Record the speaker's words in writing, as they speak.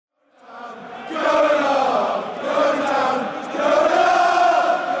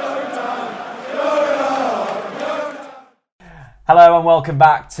Hello and welcome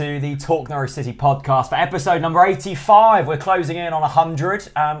back to the Talk Norwich City podcast for episode number 85. We're closing in on 100.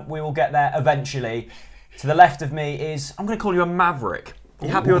 We will get there eventually. To the left of me is, I'm going to call you a Maverick. Are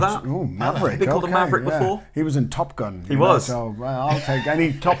you happy with that? Oh, Maverick. Have you been called a Maverick before? He was in Top Gun. He was. So I'll take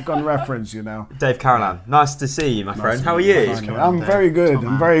any Top Gun reference, Dave Carolan, nice to see you, my friend. How are you? I'm very good.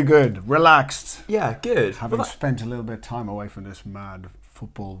 I'm very good. Relaxed. Yeah, good. Having spent a little bit of time away from this mad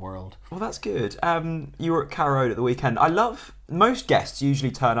football world. Well, that's good. You were at Carrow Road at the weekend. I love, most guests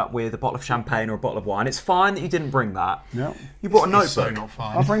usually turn up with a bottle of champagne or a bottle of wine. It's fine that you didn't bring that. Yeah. You brought a notebook. So not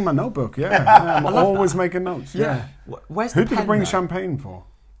fine. I'll bring my notebook, I'm always making notes. Yeah. Where's the Who did you pen, bring though? champagne for?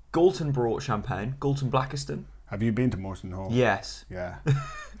 Galton brought champagne. Galton Blackiston. Have you been to Morston Hall? Yes. Yeah.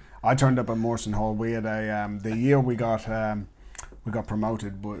 I turned up at Morston Hall. We had the year we got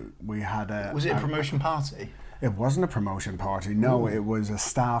promoted, we had a... Was it a promotion party? It wasn't a promotion party. No, it was a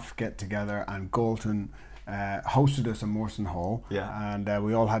staff get together, and Galton hosted us in Morston Hall. Yeah. And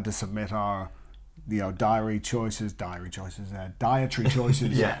we all had to submit our, dietary choices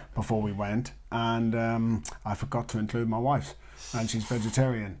before we went. And I forgot to include my wife's, and she's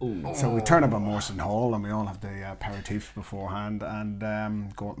vegetarian. Ooh. So we turn up at Morston Hall, and we all have the aperitif beforehand. And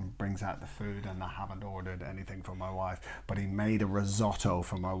Galton brings out the food, and I haven't ordered anything for my wife, but he made a risotto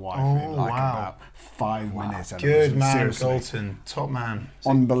for my wife in about 5 minutes. And good man, Galton, top man,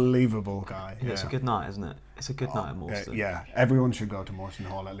 unbelievable guy. Yeah, it's a good night, isn't it? It's a good night at Morston. Yeah, everyone should go to Morston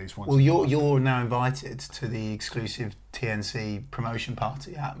Hall at least once. Well, you're now invited to the exclusive TNC promotion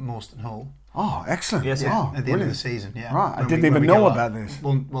party at Morston Hall. Oh, excellent. Yes, yeah. At the end of the season, yeah. Right, I didn't even know about this.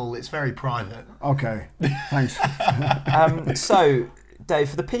 Well, it's very private. Okay, thanks. So, Dave,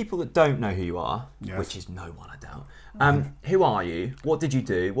 for the people that don't know who you are, yes. which is no one, I doubt, who are you? What did you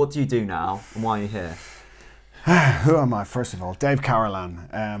do? What do you do now? And why are you here? Who am I? First of all, Dave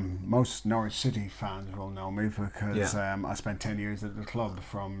Carolan. Most Norwich City fans will know me because I spent 10 years at the club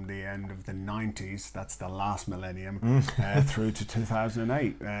from the end of the 90s, that's the last millennium, through to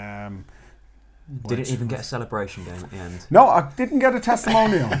 2008. Didn't even get a celebration game at the end. No, I didn't get a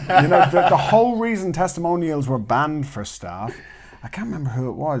testimonial. The whole reason testimonials were banned for staff, I can't remember who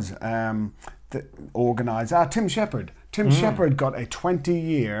it was, that organised, Tim Shepherd. Tim Shepherd got a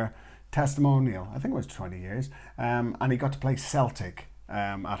 20-year testimonial, I think it was 20 years, and he got to play Celtic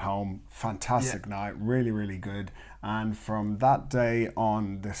at home. Fantastic night, really, really good. And from that day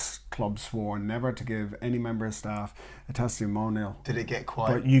on, this club swore never to give any member of staff a testimonial. Did it get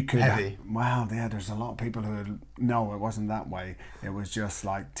quite heavy? Well, yeah, there's a lot of people who no, it wasn't that way. It was just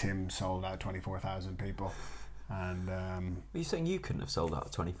like Tim sold out 24,000 people. And Are you saying you couldn't have sold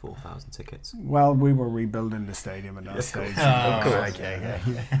out 24,000 tickets? Well, we were rebuilding the stadium at that stage. Of course.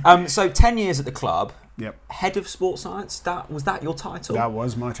 Okay. So 10 years at the club. Yep. Head of sports science. Was that your title? That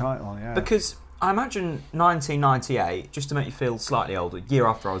was my title. Yeah. Because I imagine 1998, just to make you feel slightly older, year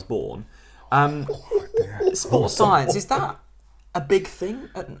after I was born. Sports science, is that a big thing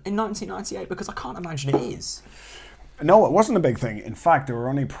in 1998? Because I can't imagine it is. No, it wasn't a big thing. In fact, there were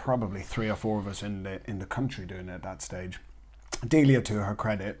only probably 3 or 4 of us in the country doing it at that stage. Delia, to her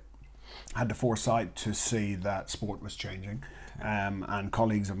credit, had the foresight to see that sport was changing. And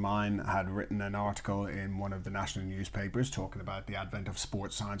colleagues of mine had written an article in one of the national newspapers talking about the advent of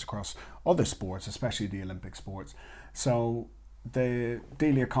sports science across other sports, especially the Olympic sports. So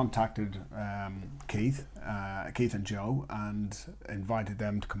Delia contacted Keith and Joe, and invited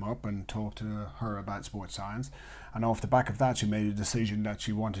them to come up and talk to her about sports science. And off the back of that, she made a decision that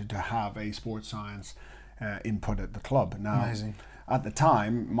she wanted to have a sports science input at the club. Now, amazing. At the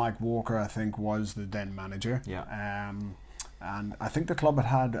time, Mike Walker, I think, was the then manager. Yeah. And I think the club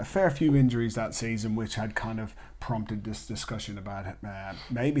had a fair few injuries that season, which had kind of prompted this discussion about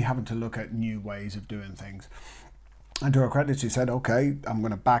maybe having to look at new ways of doing things. And to her credit, she said, okay, I'm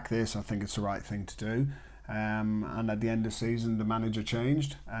going to back this. I think it's the right thing to do. And at the end of the season, the manager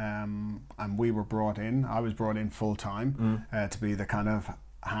changed, and we were brought in. I was brought in full time to be the kind of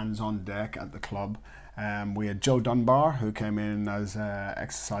hands-on deck at the club. We had Joe Dunbar, who came in as an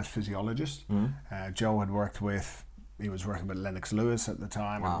exercise physiologist. Joe had working with Lennox Lewis at the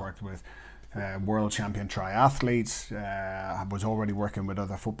time. Wow. And worked with world champion triathletes. Was already working with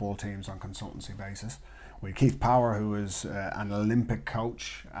other football teams on consultancy basis. We had Keith Power, who was an Olympic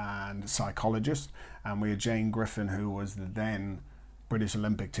coach and psychologist, and we had Jane Griffin, who was the then British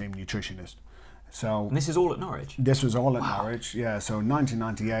Olympic team nutritionist. So And this is all at Norwich? This was all at Norwich, yeah. So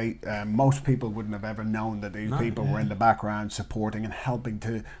 1998, most people wouldn't have ever known that these people were in the background supporting and helping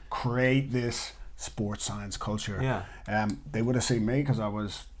to create this sports science culture. Yeah. They would have seen me because I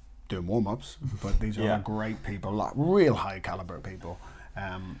was doing warm-ups, but these are all great people, like real high caliber people.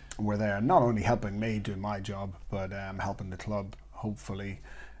 were there not only helping me do my job, but helping the club hopefully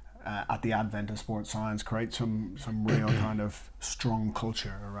at the advent of sports science create some real kind of strong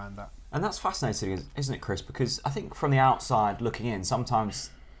culture around that. And that's fascinating, isn't it, Chris? Because I think from the outside looking in,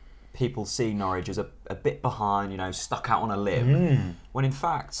 sometimes people see Norwich as a bit behind, stuck out on a limb, when in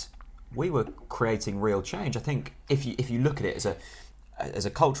fact we were creating real change. I think if you look at it as a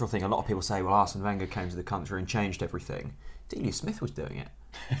cultural thing, a lot of people say, well, Arsene Wenger came to the country and changed everything. Delia Smith was doing it.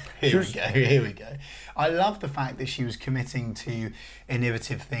 Here we go. I love the fact that she was committing to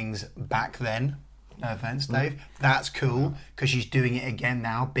innovative things back then. No offence, Dave. That's cool because she's doing it again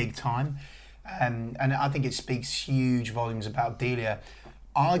now, big time. And I think it speaks huge volumes about Delia.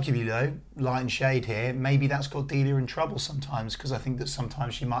 Arguably, though, light and shade here, maybe that's got Delia in trouble sometimes, because I think that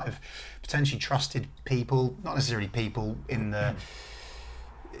sometimes she might have potentially trusted people, not necessarily people within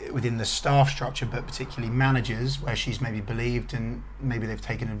the staff structure, but particularly managers, where she's maybe believed, and maybe they've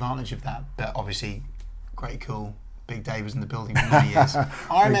taken advantage of that. But obviously, great, cool. Big Dave was in the building for many years.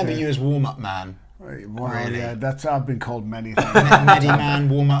 I remember you as warm-up man. Well, really? yeah, I've been called many things. Medi man,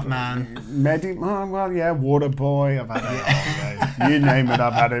 warm-up man. Well, yeah, water boy. I've had it. You name it,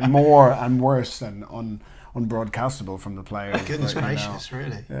 I've had it. More and worse than unbroadcastable from the players. Goodness gracious,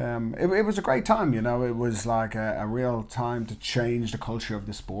 really. It was a great time, It was like a real time to change the culture of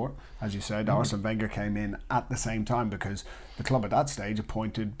the sport. As you said, Arsene Wenger came in at the same time because the club at that stage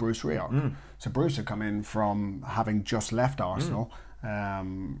appointed Bruce Rioch. So Bruce had come in from having just left Arsenal.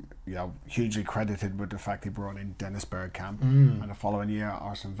 Hugely credited with the fact he brought in Dennis Bergkamp, and the following year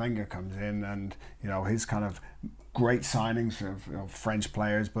Arsene Wenger comes in, and his kind of great signings of French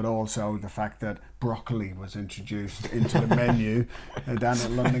players, but also the fact that broccoli was introduced into the menu down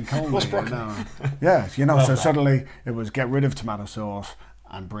at London Colney. What's broccoli? So suddenly it was get rid of tomato sauce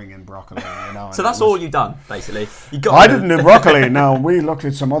and bring in broccoli, So that's all you've done, basically. I didn't do broccoli. No, we looked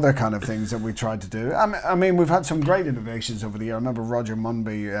at some other kind of things that we tried to do. I mean, we've had some great innovations over the year. I remember Roger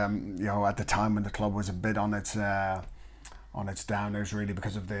Munby, at the time when the club was a bit on its downers, really,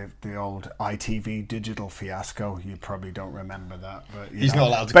 because of the old ITV digital fiasco. You probably don't remember that, but he's not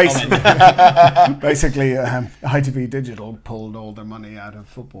allowed to comment. Basically, ITV Digital pulled all their money out of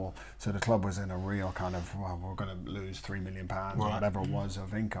football, so the club was in a real kind of, we're going to lose £3 million or whatever it was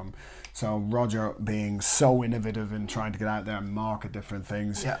of income. So Roger, being so innovative in trying to get out there and market different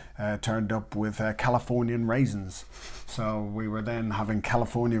things, turned up with Californian raisins. So we were then having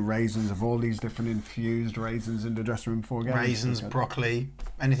California raisins of all these different infused raisins in the dressing room before games. Raisins, broccoli,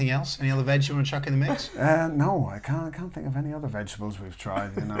 anything else? Any other veg you want to chuck in the mix? No, I can't think of any other vegetables we've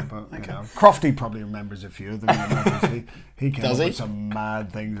tried. But Crofty probably remembers a few of them. He came up with some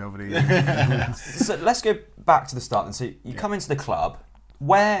mad things over the years. So let's go back to the start then. So you come into the club.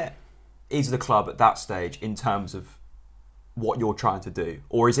 Where is the club at that stage in terms of what you're trying to do,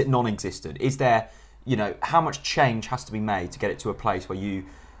 or is it non-existent? Is there, how much change has to be made to get it to a place where you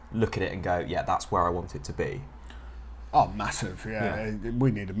look at it and go, yeah, that's where I want it to be? Oh, massive, yeah.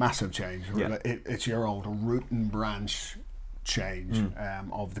 We need a massive change. Yeah. It's your old root and branch change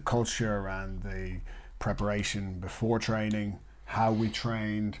of the culture and the preparation before training, how we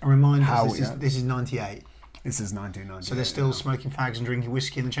trained. A reminder, this is 98. This is 1998. So they're still smoking fags and drinking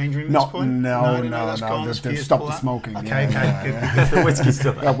whiskey in the change room at this point? No. They've stopped the smoking. Okay, good. The whiskey's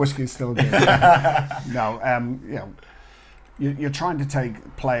still there. Yeah, whiskey's still good. You're trying to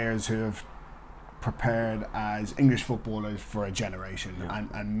take players who have prepared as English footballers for a generation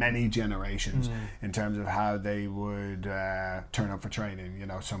and many generations in terms of how they would turn up for training.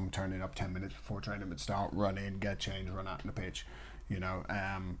 Some turning up 10 minutes before training would start, run in, get changed, run out on the pitch.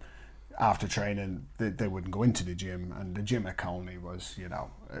 After training, they wouldn't go into the gym, and the gym at Colney was, it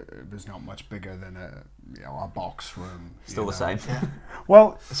was not much bigger than a box room. Still the same. Yeah.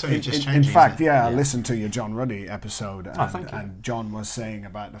 Well, so in fact, I listened to your John Ruddy episode, and John was saying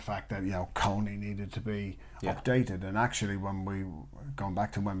about the fact that Colney needed to be updated, and actually when we got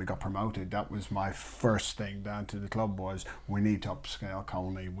promoted, that was my first thing down to the club was we need to upscale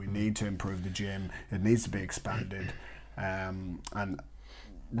Colney, we need to improve the gym, it needs to be expanded, and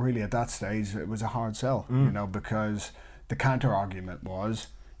really at that stage it was a hard sell, because the counter argument was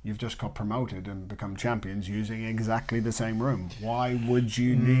you've just got promoted and become champions using exactly the same room. Why would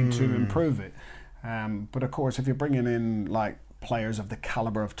you need to improve it? But of course, if you're bringing in like players of the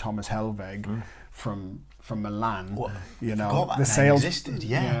caliber of Thomas Helveg from Milan, the sales existed,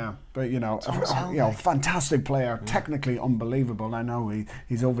 but fantastic player, technically unbelievable. I know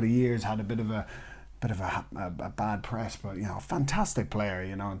he's over the years had a bit of a bad press, but fantastic player,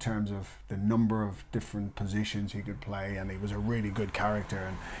 in terms of the number of different positions he could play, and he was a really good character.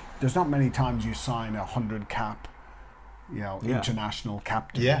 And there's not many times you sign a 100 cap international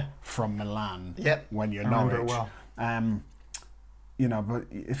captain from Milan when you're I remember Norwich. it well. But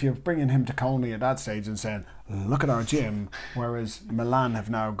if you're bringing him to Colney at that stage and saying, look at our gym, whereas Milan have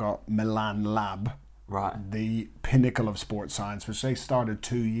now got Milan Lab, right, the pinnacle of sports science, which they started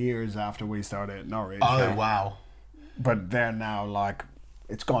 2 years after we started at Norwich. Oh, wow. But they're now like,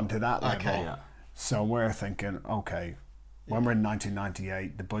 it's gone to that level. Okay. Yeah. So we're thinking, okay, when we're in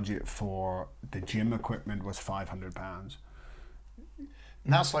 1998, the budget for the gym equipment was £500. And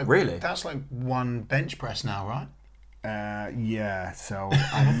that's like Really? That's like one bench press now, right? So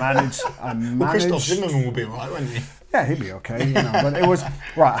I managed. Well, Christoph Zimmerman will be alright, won't he? Yeah, he'd be okay. But it was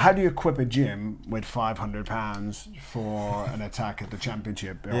right. How do you equip a gym with £500 for an attack at the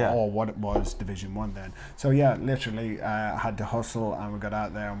Championship or what it was, Division 1 then? So yeah, literally had to hustle, and we got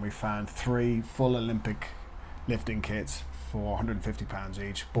out there and we found 3 full Olympic lifting kits for £150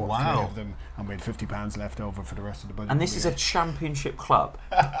 each. Bought 3 of them, and we had £50 left over for the rest of the budget. And this is a Championship club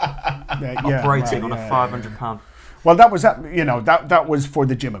operating operating on a £500. Well, that was that was for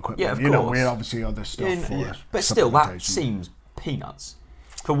the gym equipment. Yeah, of course. We had obviously other stuff for. But still, that supplementation. seems peanuts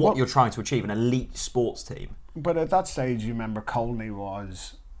for what you're trying to achieve, an elite sports team. But at that stage, you remember Colney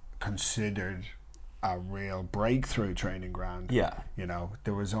was considered a real breakthrough training ground. Yeah.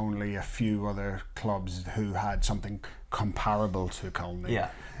 There was only a few other clubs who had something comparable to Colney. Yeah.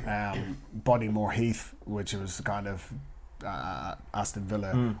 Bodymore Heath, which was kind of Aston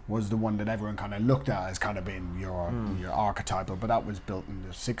Villa, was the one that everyone kind of looked at as kind of being your archetypal, but that was built in the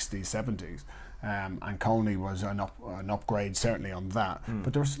 60s, 70s. And Colney was an upgrade certainly on that.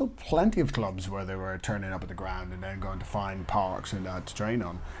 But there were still plenty of clubs where they were turning up at the ground and then going to find parks and to train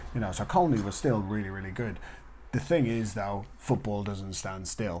on. So Colney was still really, really good. The thing is, though, football doesn't stand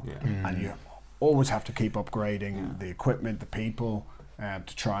still, and you always have to keep upgrading the equipment, the people,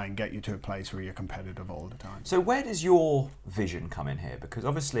 to try and get you to a place where you're competitive all the time. So where does your vision come in here? Because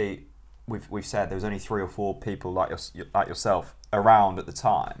obviously, we've said there was only 3 or 4 people like yourself around at the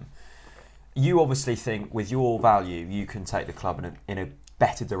time. You obviously think with your value, you can take the club in a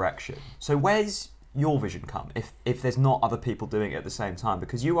better direction. So where's your vision come if there's not other people doing it at the same time?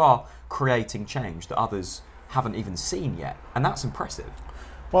 Because you are creating change that others haven't even seen yet, and that's impressive.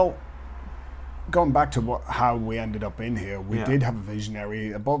 Well, going back to how we ended up in here, we did have a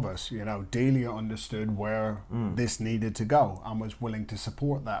visionary above us. Delia understood where this needed to go and was willing to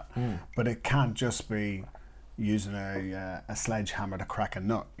support that. But it can't just be using a sledgehammer to crack a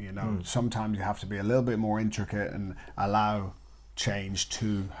nut. Sometimes you have to be a little bit more intricate and allow change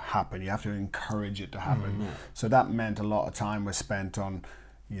to happen. You have to encourage it to happen. So that meant a lot of time was spent on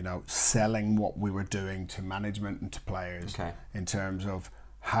selling what we were doing to management and to players in terms of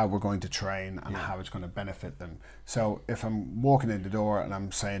how we're going to train and how it's going to benefit them. So if I'm walking in the door and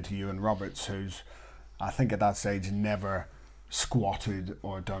I'm saying to Ewan Roberts, who's I think at that stage never squatted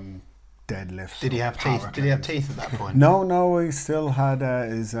or done deadlifts. Did he have teeth? Did he have teeth at that point? No, he still had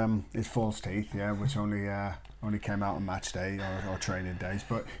his false teeth, which only came out on match day or training days.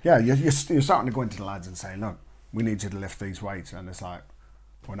 But yeah, you're starting to go into the lads and say, look, we need you to lift these weights, and it's like,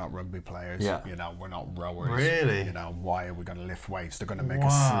 we're not rugby players, we're not rowers. Really? Why are we going to lift weights? They're going to make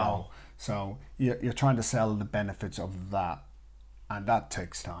us slow. So you're trying to sell the benefits of that, and that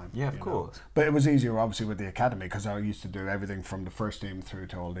takes time. Yeah, of course. But it was easier, obviously, with the academy, because I used to do everything from the first team through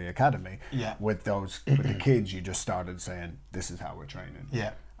to all the academy. Yeah. With the kids, you just started saying, this is how we're training.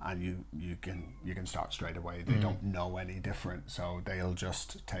 Yeah. And you can start straight away. They don't know any different, so they'll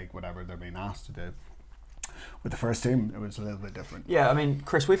just take whatever they're being asked to do. With the first team, it was a little bit different. Yeah, I mean,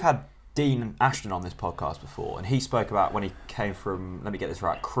 Chris, we've had Dean Ashton on this podcast before, and he spoke about when he came from, let me get this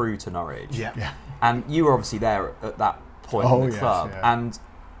right, Crewe to Norwich. Yeah. And you were obviously there at that point in the club. Yeah. And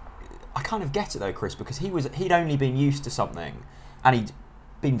I kind of get it though, Chris, because he'd only been used to something, and he'd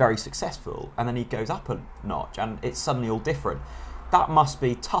been very successful, and then he goes up a notch, and it's suddenly all different. That must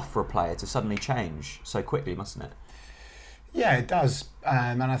be tough for a player to suddenly change so quickly, mustn't it? Yeah, it does.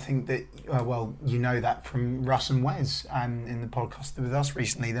 And I think that, that from Russ and Wes in the podcast with us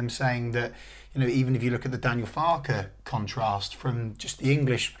recently, them saying that, even if you look at the Daniel Farke contrast from just the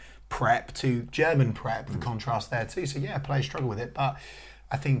English prep to German prep, the contrast there too. So yeah, players struggle with it. But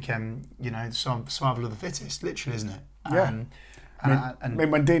I think, survival of the fittest, literally, isn't it? Yeah. I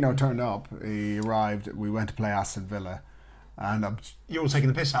mean, when Dino turned up, he arrived, we went to play Aston Villa. And you were all taking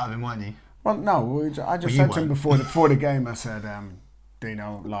the piss out of him, weren't you? Well, no, I just said to him before the game, I said,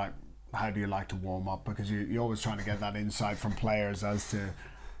 Dino, how do you like to warm up? Because you're always trying to get that insight from players as to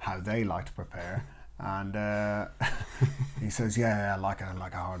how they like to prepare. And he says, yeah, I like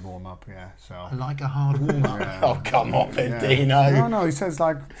a hard warm up. Yeah, so I like a hard warm up. Yeah. Oh, come on, yeah. Dino. No, he says,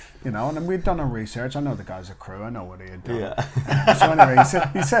 like, you know, and we'd done our research. I know the guy's a crew. I know what he had done. Yeah. So anyway,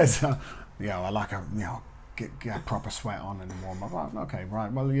 he says, you know, I like a, you know, get proper sweat on and warm up. Oh, okay,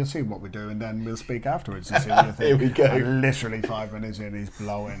 right. Well, you'll see what we do, and then we'll speak afterwards and see what you think. Here we go. And literally 5 minutes in, he's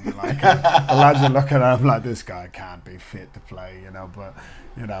blowing. Like, the lads are looking at him like, this guy can't be fit to play, you know. But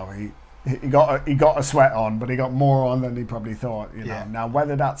you know, he got a sweat on, but he got more on than he probably thought. You know. Yeah. Now,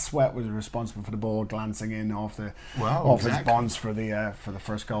 whether that sweat was responsible for the ball glancing in off his bonds for the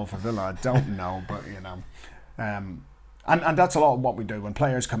first goal for Villa, I don't know. But you know. And that's a lot of what we do. When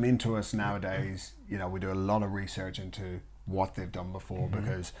players come into us nowadays, you know, we do a lot of research into what they've done before,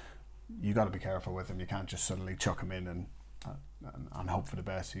 because you got to be careful with them. You can't just suddenly chuck them in and hope for the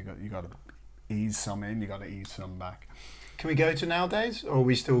best. You got to ease some in. You got to ease some back. Can we go to nowadays, or are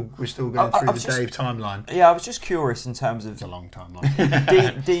we're still going through the Dave timeline? Yeah, I was just curious in terms of It's a long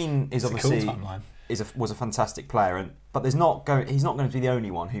timeline. Dean is It's a obviously cool timeline. was a fantastic player, but he's not going to be the only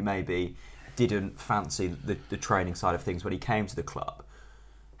one who maybe didn't fancy the training side of things when he came to the club.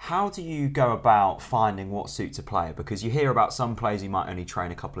 How do you go about finding what suits a player? Because you hear about some players who might only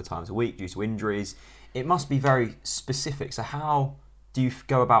train a couple of times a week due to injuries. It must be very specific. So how do you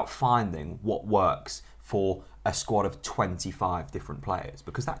go about finding what works for a squad of 25 different players?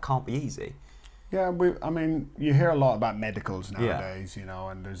 Because that can't be easy. Yeah, I mean, you hear a lot about medicals nowadays, you know,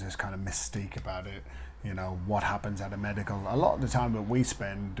 and there's this kind of mystique about it. You know, what happens at a medical. A lot of the time that we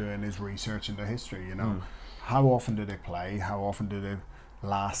spend doing is research into history, you know. How often do they play? How often do they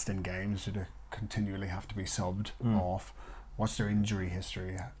last in games? Do they continually have to be subbed off? What's their injury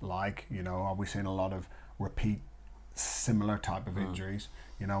history like? You know, are we seeing a lot of repeat similar type of injuries?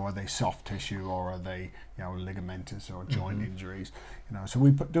 You know, are they soft tissue, or are they, you know, ligamentous or joint injuries? You know, so we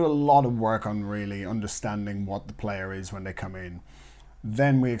do a lot of work on really understanding what the player is when they come in.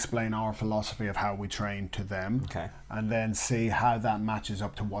 Then we explain our philosophy of how we train to them, and then see how that matches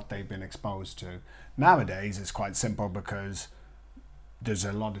up to what they've been exposed to. Nowadays, it's quite simple because there's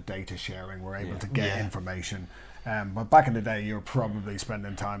a lot of data sharing. We're able to get information. But back in the day, you're probably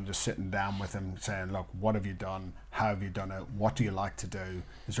spending time just sitting down with them saying, look, what have you done? How have you done it? What do you like to do?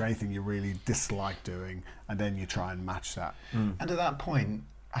 Is there anything you really dislike doing? And then you try and match that. And at that point,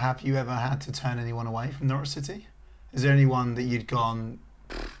 have you ever had to turn anyone away from Norwich City? Is there anyone that you'd gone,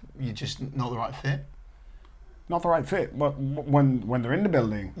 you're just not the right fit? Not the right fit, but when they're in the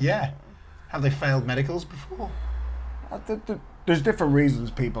building. Yeah. Have they failed medicals before? There's different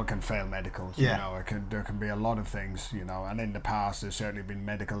reasons people can fail medicals. Yeah. You know, there can be a lot of things. You know, and in the past, there's certainly been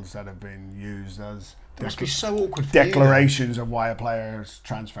medicals that have been used as It must be so awkward for you, declarations of why a player's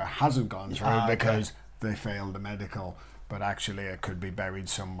transfer hasn't gone through because they failed the medical. But actually, it could be buried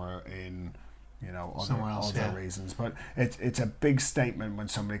somewhere in, you know, other reasons. But it's a big statement when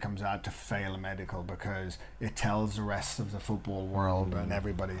somebody comes out to fail a medical, because it tells the rest of the football world and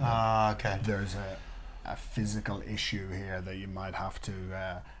everybody that there's a physical issue here that you might have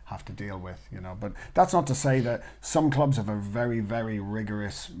to deal with, you know. But that's not to say that some clubs have a very, very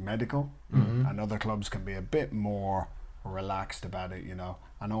rigorous medical, and other clubs can be a bit more relaxed about it, you know.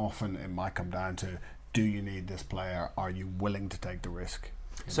 And often it might come down to, do you need this player? Are you willing to take the risk?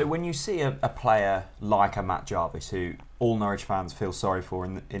 So when you see a player like a Matt Jarvis, who all Norwich fans feel sorry for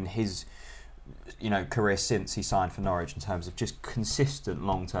in his, you know, career since he signed for Norwich, in terms of just consistent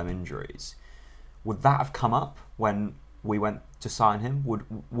long-term injuries, would that have come up when we went to sign him?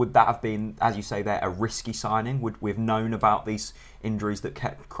 Would that have been, as you say there, a risky signing? Would we have known about these injuries that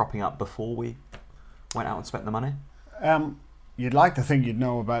kept cropping up before we went out and spent the money? You'd like to think you'd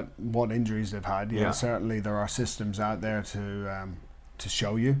know about what injuries they've had. You know, certainly there are systems out there to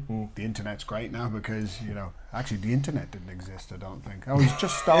show you. The internet's great now, because, you know, actually the internet didn't exist, I don't think. Oh, he's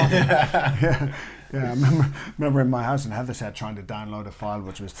just started. yeah. I remember in my house in Hethershead trying to download a file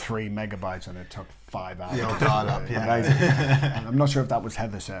which was 3 megabytes, and it took 5 hours. The old dial-up, Amazing. And I'm not sure if that was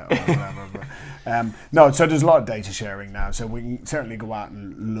Hethershead or whatever. But, no, so there's a lot of data sharing now, so we can certainly go out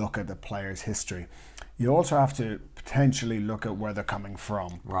and look at the player's history. You also have to potentially look at where they're coming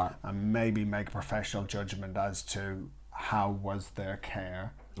from, right, and maybe make a professional judgment as to how was their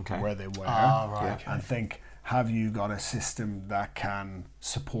care, where they were, and think, have you got a system that can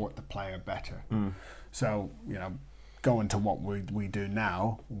support the player better? So, you know, going to what we do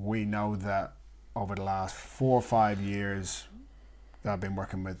now, we know that over the last 4 or 5 years that I've been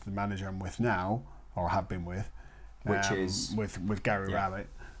working with the manager I'm with now, or have been with, which is with Gary Rowett,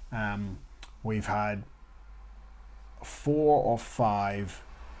 we've had 4 or 5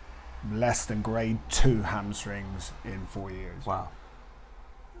 less than grade 2 hamstrings in 4 years. Wow.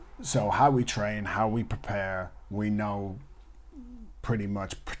 So how we train, how we prepare, we know pretty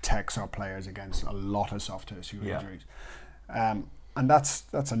much protects our players against a lot of soft tissue injuries. And that's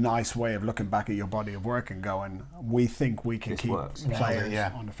a nice way of looking back at your body of work and going, we think we can keep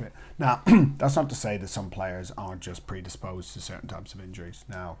players on the fit. Now, that's not to say that some players aren't just predisposed to certain types of injuries.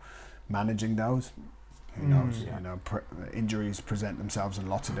 Now, managing those, who knows? You know, injuries present themselves in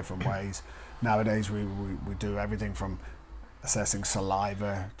lots of different ways. Nowadays, we do everything from assessing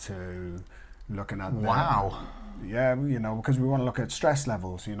saliva to looking at you know, because we want to look at stress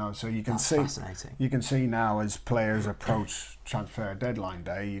levels, you know, so you can you can see now as players approach transfer deadline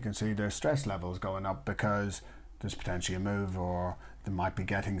day, you can see their stress levels going up because there's potentially a move, or they might be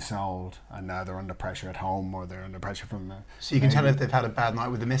getting sold and now they're under pressure at home, or they're under pressure from so you can tell if they've had a bad night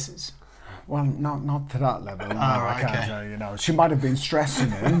with the missus. Well, not to that level. No, I can't tell, you know, she might have been stressing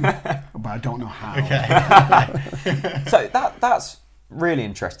him, but I don't know how. So that's really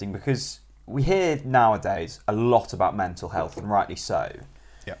interesting, because we hear nowadays a lot about mental health, and rightly so.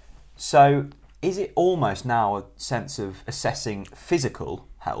 Yeah. So is it almost now a sense of assessing physical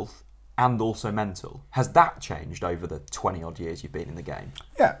health and also mental? Has that changed over the 20 odd years you've been in the game?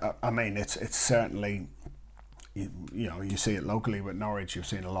 Yeah, I mean, it's certainly, you know, you see it locally with Norwich. You've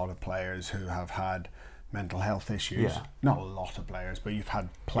seen a lot of players who have had mental health issues. Yeah. Not a lot of players, but you've had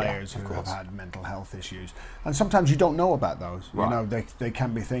players who have had mental health issues, and sometimes you don't know about those. Right. You know, they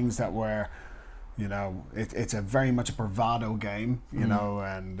can be things that were, you know, it's a very much a bravado game, you know,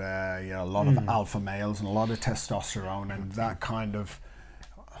 and you know, a lot of alpha males and a lot of testosterone, and that kind of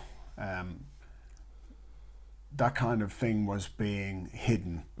thing was being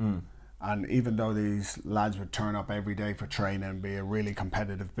hidden. And even though these lads would turn up every day for training and be a really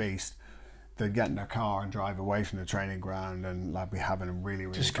competitive beast, they'd get in their car and drive away from the training ground and like be having a really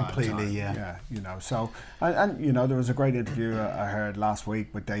just bad completely time. You know, so and you know, there was a great interview I heard last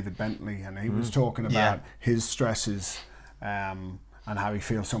week with David Bentley, and he was talking about his stresses and how he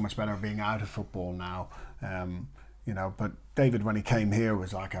feels so much better being out of football now. You know, but David, when he came here,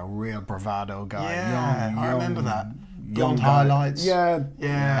 was like a real bravado guy. Yeah, I remember that. Blonde highlights.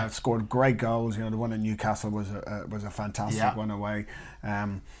 Yeah, scored great goals. You know, the one in Newcastle was a fantastic one away.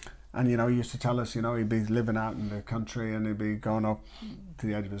 And you know, he used to tell us, you know, he'd be living out in the country and he'd be going up to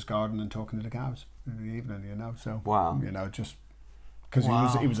the edge of his garden and talking to the cows in the evening. You know, so you know, just because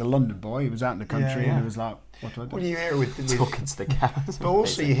he was a London boy, he was out in the country, and he was like, "What do I do?" Well, you hear with talking to the cows, but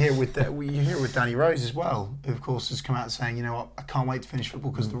also you hear with Danny Rose as well, who of course has come out saying, you know what, I can't wait to finish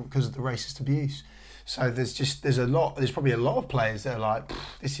football because of the racist abuse. So there's probably a lot of players that are like,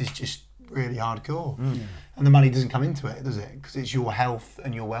 this is just really hardcore, and the money doesn't come into it, does it? Because it's your health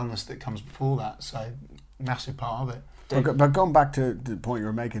and your wellness that comes before that. So massive part of it. But going back to the point you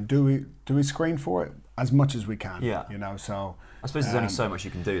were making, do we screen for it as much as we can? Yeah. You know, so I suppose there's only so much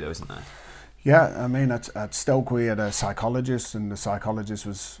you can do, though, isn't there? Yeah, I mean, at Stoke we had a psychologist, and the psychologist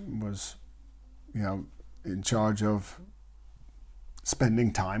was you know, in charge of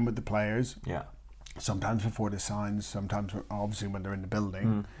spending time with the players. Yeah. Sometimes before the signs, sometimes obviously when they're in the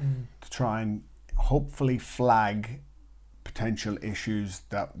building, to try and hopefully flag potential issues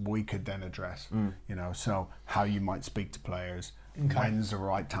that we could then address. You know, so how you might speak to players, when's the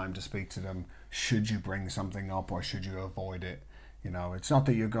right time to speak to them, should you bring something up or should you avoid it? You know, it's not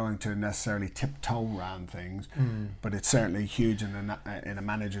that you're going to necessarily tiptoe around things, but it's certainly huge in a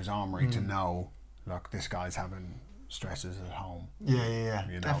manager's armory to know, look, this guy's having stresses at home. Yeah,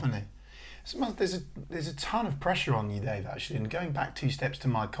 you know? Definitely. So there's a ton of pressure on you, Dave, actually. And going back 2 steps to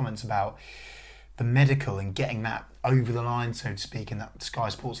my comments about the medical and getting that over the line, so to speak, in that Sky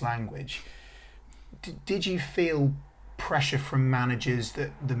Sports language, did you feel pressure from managers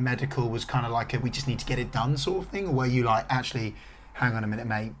that the medical was kind of like we just need to get it done sort of thing? Or were you like, actually, hang on a minute,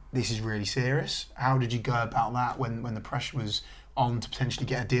 mate, this is really serious? How did you go about that when the pressure was on to potentially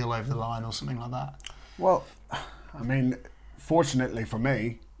get a deal over the line or something like that? Well, I mean, fortunately for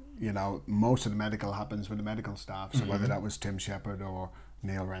me, you know, most of the medical happens with the medical staff. So whether that was Tim Shepherd or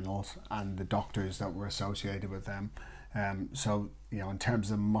Neil Reynolds and the doctors that were associated with them. So, you know, in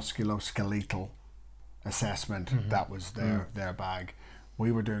terms of musculoskeletal assessment, that was their bag.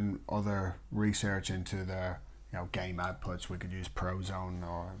 We were doing other research into their, you know, game outputs. We could use Prozone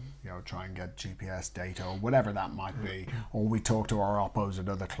or, you know, try and get GPS data or whatever that might be. Or we talk to our oppos at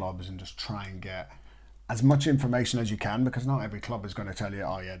other clubs and just try and get as much information as you can, because not every club is going to tell you,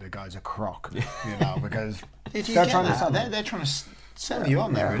 oh yeah, the guy's a crock, you know, because they're trying to sell you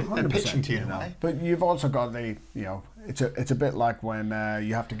on there. They're pitching to you, know. But you've also got the, you know, it's a bit like when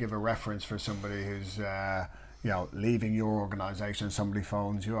you have to give a reference for somebody who's you know, leaving your organisation. Somebody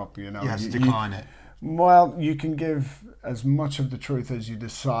phones you up, you know, you have to decline it. Well, you can give as much of the truth as you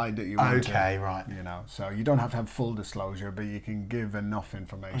decide that you want to. Okay, right. You know, so you don't have to have full disclosure, but you can give enough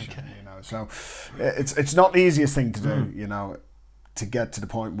information. Okay. You know, so it's not the easiest thing to do. You know, to get to the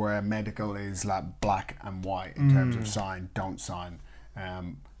point where medical is like black and white in terms of sign, don't sign.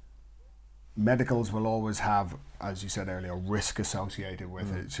 Medicals will always have, as you said earlier, risk associated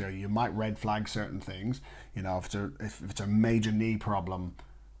with it. So you might red flag certain things. You know, if it's a major knee problem,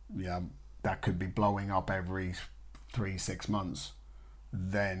 yeah, that could be blowing up every 3-6 months.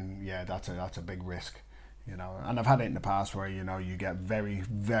 Then yeah, that's a big risk. You know, and I've had it in the past where, you know, you get very,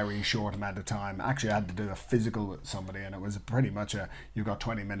 very short amount of time. Actually, I had to do a physical with somebody, and it was pretty much you've got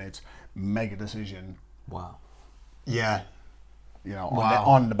 20 minutes, make a decision. Wow. Yeah. You know, Wow.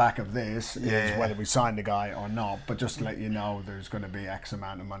 on the back of this is Yeah. whether we sign the guy or not. But just to let you know, there's going to be X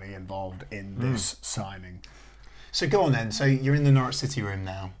amount of money involved in this signing. So go on then. So you're in the Norwich City room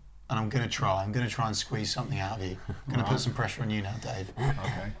now, and I'm going to try and squeeze something out of you. I'm going to put some pressure on you now, Dave.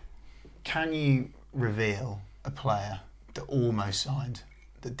 Okay. Can you reveal a player that almost signed,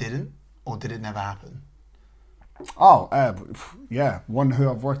 that didn't, or did it never happen? Oh, yeah, one who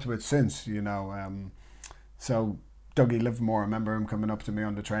I've worked with since, you know. So Dougie Livermore, I remember him coming up to me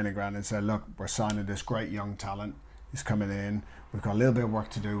on the training ground and said, look, we're signing this great young talent. He's coming in. We've got a little bit of work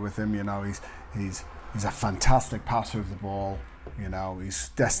to do with him. You know, he's a fantastic passer of the ball. You know, he's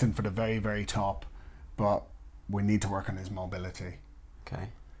destined for the very, very top, but we need to work on his mobility. Okay.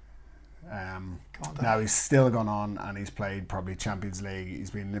 Now he's still gone on and he's played probably Champions League. He's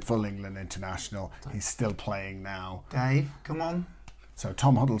been full England international. He's still playing now. Dave, come on. So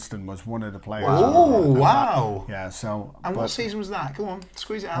Tom Huddleston was one of the players. Oh, wow. Yeah. So. And what but- season was that? Come on,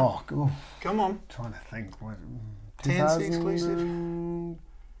 squeeze it out. Oh, Come on. trying to think. What, TNC exclusive?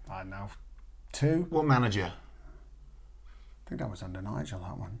 I don't know. 2. What manager? I think that was under Nigel.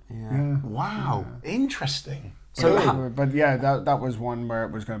 That one. Yeah. Wow, interesting. So But yeah, that was one where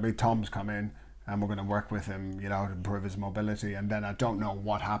it was going to be Tom's come in and we're going to work with him, you know, to improve his mobility. And then I don't know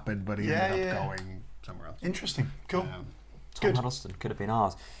what happened, but he ended up going somewhere else. Interesting. Cool. Tom Huddleston could have been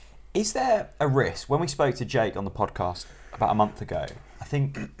ours. Is there a risk? When we spoke to Jake on the podcast about a month ago, I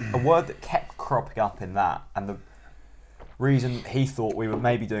think a word that kept cropping up in that, and the reason he thought we were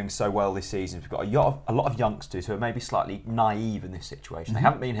maybe doing so well this season is we've got a lot of youngsters who are maybe slightly naive in this situation. They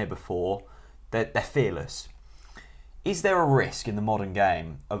haven't been here before. They're fearless. Is there a risk in the modern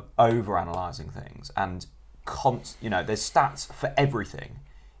game of over-analysing things and there's stats for everything?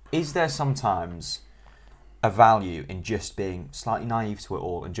 Is there sometimes a value in just being slightly naive to it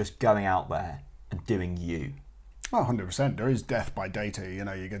all and just going out there and doing you? Oh, 100%. There is death by data. You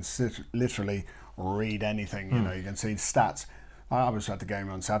know, you can literally read anything. You know, you can see stats. I was at the game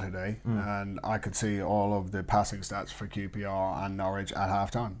on Saturday and I could see all of the passing stats for QPR and Norwich at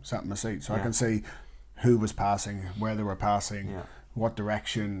half-time, sat in my seat. So I can see who was passing, where they were passing, what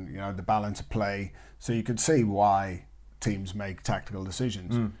direction, you know, the balance of play. So you could see why teams make tactical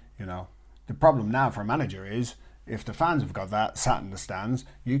decisions, you know. The problem now for a manager is if the fans have got that sat in the stands,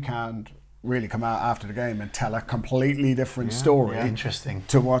 you can't really come out after the game and tell a completely different story Interesting.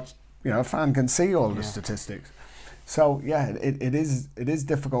 to what, you know, a fan can see all the statistics. So yeah, it is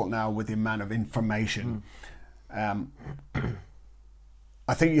difficult now with the amount of information. I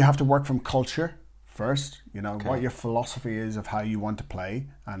think you have to work from culture first, you know, what your philosophy is of how you want to play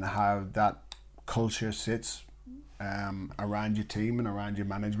and how that culture sits around your team and around your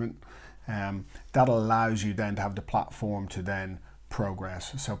management. That allows you then to have the platform to then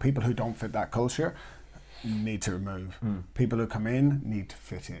progress. So people who don't fit that culture need to remove. People who come in need to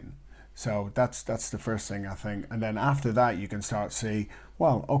fit in. So that's the first thing, I think. And then after that, you can start to see,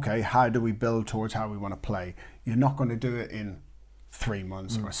 well, okay, how do we build towards how we want to play? You're not going to do it in 3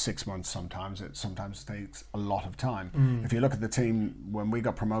 months or 6 months sometimes. It sometimes takes a lot of time. If you look at the team when we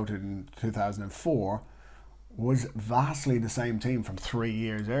got promoted in 2004, was vastly the same team from 3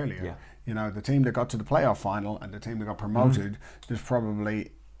 years earlier. Yeah. You know, the team that got to the playoff final and the team that got promoted, there's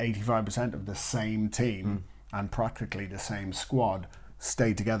probably 85% of the same team and practically the same squad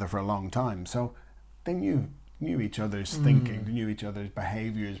stayed together for a long time. So they knew each other's thinking, they knew each other's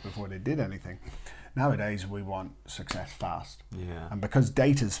behaviours before they did anything. Nowadays we want success fast. Yeah. And because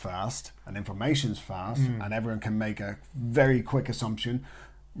data's fast and information's fast and everyone can make a very quick assumption,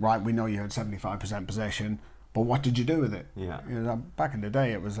 right, we know you had 75% possession, but what did you do with it? Yeah. You know, back in the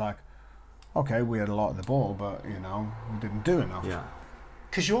day it was like, okay, we had a lot of the ball, but you know, we didn't do enough. Yeah.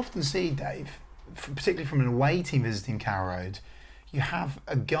 Because you often see, Dave, particularly from an away team visiting Carrow Road, you have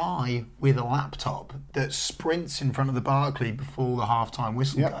a guy with a laptop that sprints in front of the Barclay before the half-time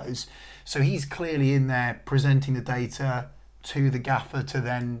whistle goes. So he's clearly in there presenting the data to the gaffer to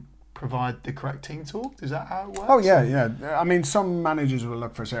then provide the correct team talk? Is that how it works? Oh yeah. I mean, some managers will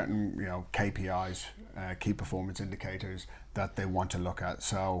look for certain, KPIs, key performance indicators that they want to look at.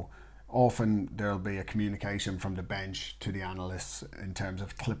 So often there'll be a communication from the bench to the analysts in terms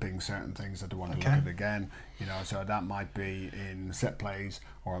of clipping certain things that they want to look at again. So that might be in set plays,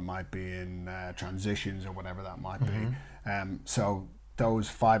 or it might be in transitions, or whatever that might be. So those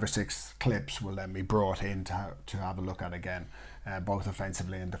 5 or 6 clips will then be brought in to have a look at again, both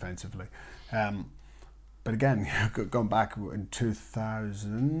offensively and defensively. But again, going back in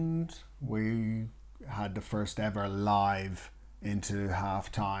 2000, we had the first ever live into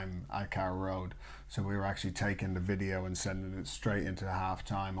half-time at Carrow Road. So we were actually taking the video and sending it straight into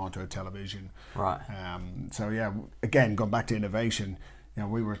half-time onto a television. Right. So yeah, again, going back to innovation,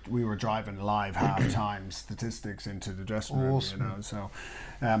 we were driving live half-time statistics into the dressing room. Awesome. So,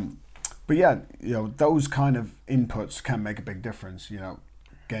 but yeah, those kind of inputs can make a big difference.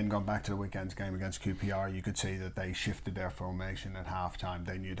 Again, going back to the weekend's game against QPR, you could see that they shifted their formation at half-time.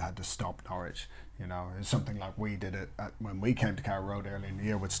 They knew they had to stop Norwich. It's something like we did it when we came to Carrow Road early in the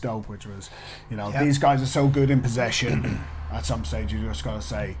year with Stoke, which was, these guys are so good in possession. At some stage, you just got to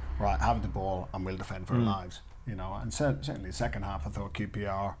say, right, have the ball and we'll defend for our lives. And certainly the second half, I thought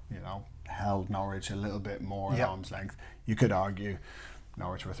QPR, held Norwich a little bit more at arm's length. You could argue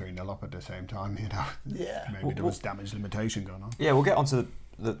Norwich were 3-0 up at the same time. Maybe there was damage limitation going on. Yeah, we'll get onto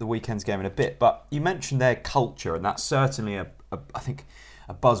the weekend's game in a bit, but you mentioned their culture, and that's certainly I think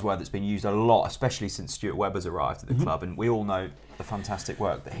a buzzword that's been used a lot, especially since Stuart Webber's arrived at the club, and we all know the fantastic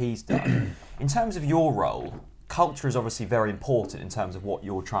work that he's done. In terms of your role, culture is obviously very important in terms of what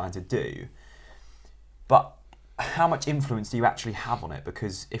you're trying to do, but how much influence do you actually have on it?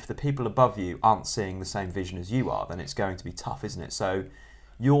 Because if the people above you aren't seeing the same vision as you are, then it's going to be tough, isn't it? So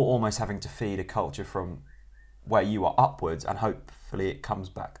you're almost having to feed a culture from where you are upwards, and hopefully it comes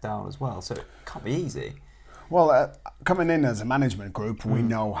back down as well. So it can't be easy. Well, coming in as a management group, we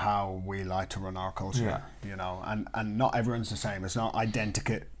know how we like to run our culture, and not everyone's the same. It's not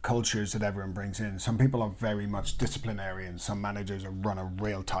identical cultures that everyone brings in. Some people are very much disciplinarians. Some managers run a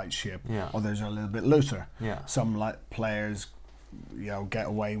real tight ship. Others are a little bit looser. Some players, get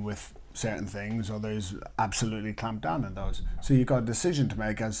away with certain things. Others absolutely clamp down on those. So you've got a decision to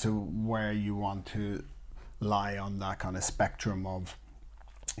make as to where you want to lie on that kind of spectrum of,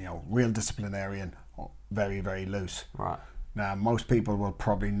 real disciplinarian, very, very loose. Right. Now, most people will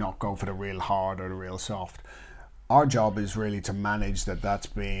probably not go for the real hard or the real soft. Our job is really to manage that's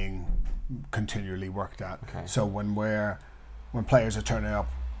being continually worked at. Okay. So when players are turning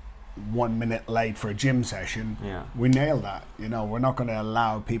up 1 minute late for a gym session, we nail that. We're not going to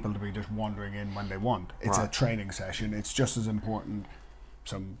allow people to be just wandering in when they want. It's a training session. It's just as important.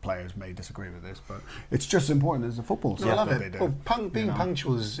 Some players may disagree with this, but it's just as important as the football stuff. I love that it. they do. Well, being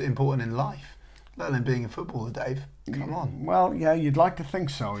punctual is important in life, let alone being a footballer, Dave. Come on. Well, yeah, you'd like to think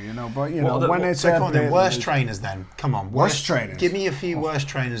so, but when it's come on, then worst trainers then. Come on, worst trainers. Give me a few worst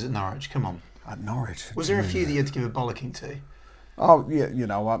trainers at Norwich. Come on. At Norwich. Was there a few that you had to give a bollocking to? Oh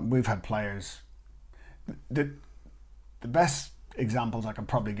yeah, we've had players. The best examples I can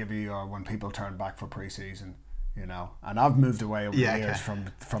probably give you are when people turn back for pre-season. And I've moved away over the years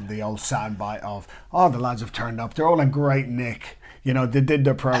from the old soundbite of, the lads have turned up, they're all in great nick, they did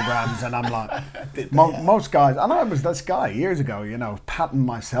their programs, and I'm like, most guys, and I was this guy years ago, patting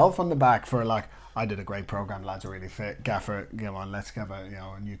myself on the back for I did a great program, lads are really fit, gaffer, come on, let's have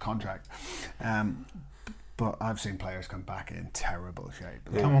a new contract. But I've seen players come back in terrible shape.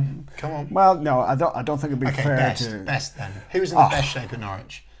 Come on. Well, no, I don't think it'd be fair to best then. Who's in the best shape at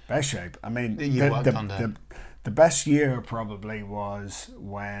Norwich? Best shape. I mean, the best year probably was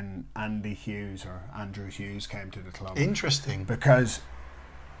when Andrew Hughes came to the club. Interesting. Because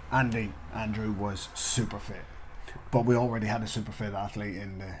Andrew was super fit, but we already had a super fit athlete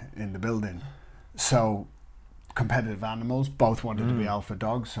in the building. So competitive animals, both wanted to be alpha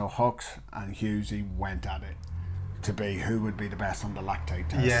dogs. So Hux and Hughesy went at it to be who would be the best on the lactate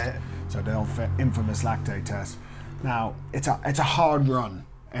test. Yeah. So the infamous lactate test. Now it's a hard run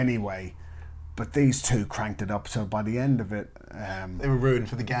anyway. But these two cranked it up, so by the end of it... they were ruined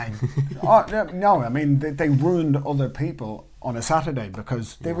for the game. No, I mean, they ruined other people on a Saturday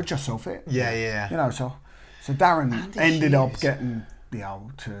because they were just so fit. Yeah. So Darren ended up getting,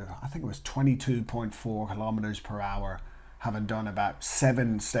 to, I think it was 22.4 kilometres per hour, having done about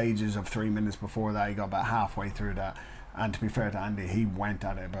 7 stages of 3 minutes before that. He got about halfway through that. And to be fair to Andy, he went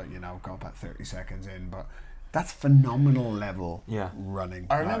at it, but, got about 30 seconds in. But that's phenomenal level running.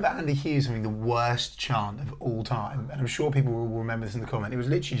 I remember Andy Hughes having the worst chant of all time, and I'm sure people will remember this in the comment. It was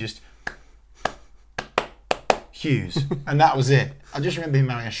literally just Hughes, and that was it. I just remember him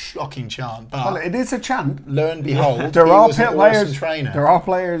having a shocking chant. But Well, it is a chant. lo and behold, There he are was an players. awesome trainer. There are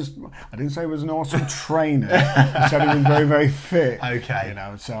players. I didn't say he was an awesome trainer. I said he was very, very fit. Okay. You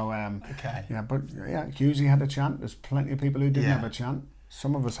know. So. Okay. Yeah, but yeah, Hughesy had a chant. There's plenty of people who didn't Yeah. have a chant.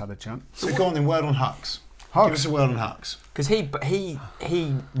 Some of us had a chant. So go on then, word on Hux. Hux. Give us a word on Hux. Because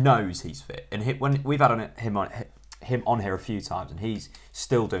he knows he's fit, and when we've had him on here a few times, and he's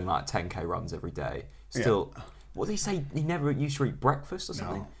still doing like 10k runs every day. Still, what did he say? He never used to eat breakfast or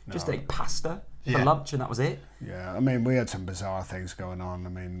something. No. Just ate pasta for Yeah. lunch, and that was it. Yeah, I mean, we had some bizarre things going on. I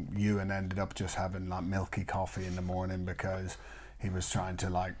mean, Ewan ended up just having like milky coffee in the morning because he was trying to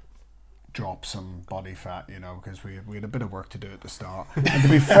like drop some body fat, you know, because we had a bit of work to do at the start. And to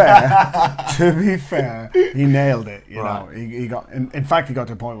be fair, he nailed it. You know, he got. In fact, he got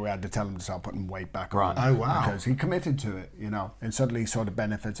to the point where we had to tell him to start putting weight back on. Oh, wow. Because he committed to it, you know, and suddenly he saw the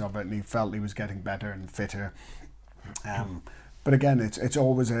benefits of it, and he felt he was getting better and fitter. But again, it's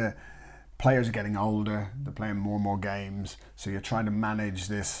always players are getting older, they're playing more and more games, so you're trying to manage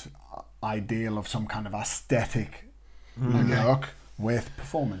this ideal of some kind of aesthetic look with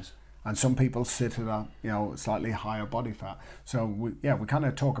performance. And some people sit at a slightly higher body fat. So we kind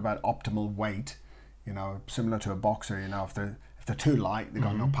of talk about optimal weight, you know, similar to a boxer. You know, if they're too light, they've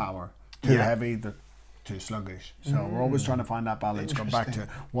got no power. Too heavy, they're too sluggish. So we're always trying to find that balance. Go back to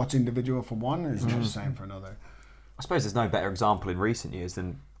what's individual for one is not the same for another. I suppose there's no better example in recent years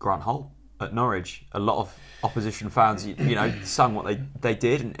than Grant Holt at Norwich. A lot of opposition fans, you know, sung what they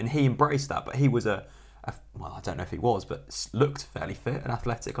did, and he embraced that. But he was well, I don't know if he was, but looked fairly fit and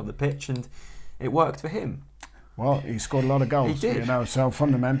athletic on the pitch, and it worked for him. Well, he scored a lot of goals. He did. You know, so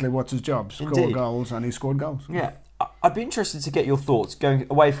fundamentally, what's his job? Score Indeed. goals, and he scored goals. Yeah, I'd be interested to get your thoughts going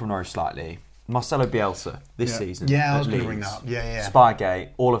away from Norwich slightly. Marcelo Bielsa this season. Yeah, I at was going to bring Leeds, that up. Yeah. Spygate,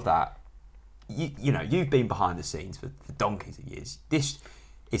 all of that. You know, you've been behind the scenes for donkeys of years. This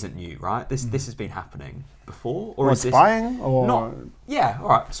isn't new, right? This has been happening before, or What, is this spying or not? Yeah, all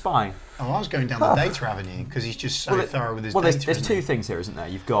right, spying. Oh, I was going down the data avenue because he's just so thorough with his data. There's two things here, isn't there?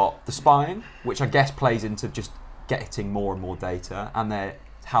 You've got the spying, which I guess plays into just getting more and more data, and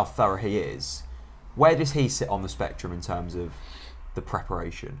how thorough he is. Where does he sit on the spectrum in terms of the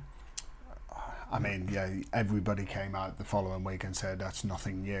preparation? I mean, yeah, everybody came out the following week and said that's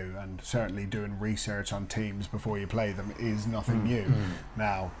nothing new, and certainly doing research on teams before you play them is nothing new.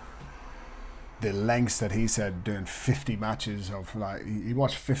 Now, the lengths that he said doing 50 matches of, like, he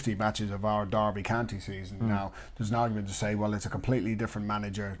watched 50 matches of our Derby County season. Now, there's an argument to say, well, it's a completely different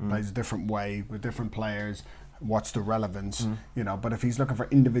manager, plays a different way with different players. What's the relevance, you know? But if he's looking for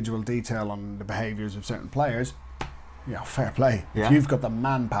individual detail on the behaviours of certain players, yeah, fair play. Yeah. If you've got the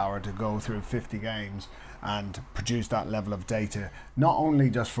manpower to go through 50 games and produce that level of data, not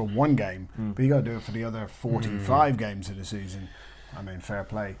only just for one game, but you got to do it for the other 45 games of the season. I mean, fair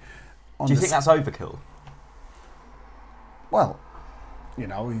play. Do you think that's overkill? Well, you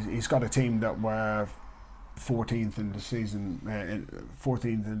know, he's got a team that were 14th in the season,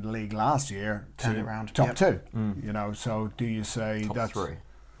 14th in the league last year, Turned to it round. top Yep. two. You know, so do you say Top that's three.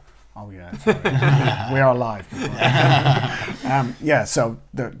 Oh yeah, sorry. We are live. Yeah, so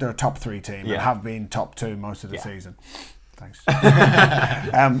they're a top three team and have been top two most of the season. Thanks.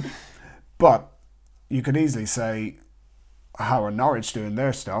 But you could easily say, how are Norwich doing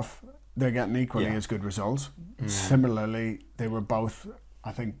their stuff? They're getting equally as good results. Similarly, they were both,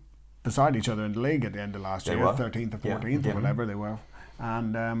 I think, beside each other in the league at the end of last year, 13th or 14th or whatever they were.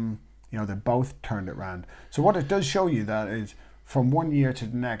 And, you know, they both turned it round. So what it does show you that is, from one year to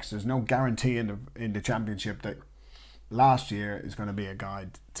the next, there's no guarantee in the championship that last year is going to be a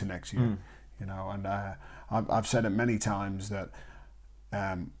guide to next year. You know, and I've said it many times that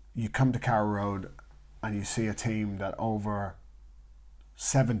you come to Carrow Road and you see a team that over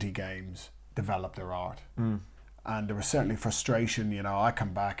 70 games develop their art. And there was certainly frustration. You know, I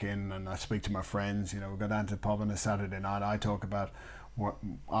come back in and I speak to my friends. You know, we go down to the pub on a Saturday night. I talk about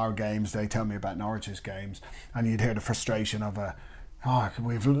our games, they tell me about Norwich's games, and you'd hear the frustration of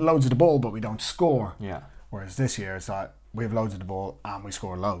we've loads of the ball but we don't score. Yeah. Whereas this year it's like we have loads of the ball and we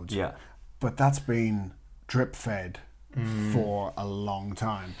score loads. Yeah. But that's been drip fed for a long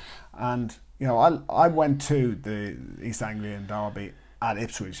time. And you know, I went to the East Anglian Derby at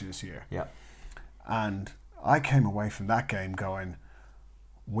Ipswich this year. Yeah. And I came away from that game going,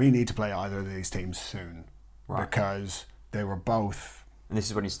 we need to play either of these teams soon. Right. Because they were both. And this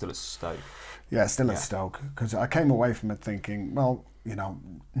is when he's still at Stoke. Yeah, still at Stoke. Because I came away from it thinking, well, you know,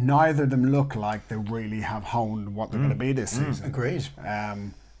 neither of them look like they really have honed what they're going to be this season. Agreed.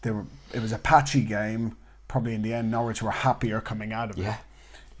 It was a patchy game. Probably in the end, Norwich were happier coming out of it. Yeah.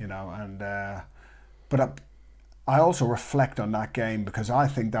 You know, and but I also reflect on that game because I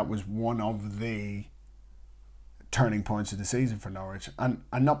think that was one of the turning points of the season for Norwich, and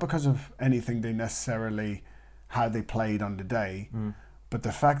not because of anything they necessarily how they played on the day, but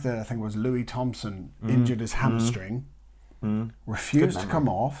the fact that I think it was Louis Thompson injured his hamstring, refused to come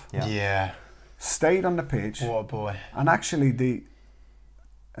off, Yeah. stayed on the pitch. What a boy. And actually, the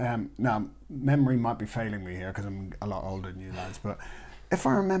now memory might be failing me here because I'm a lot older than you lads, but if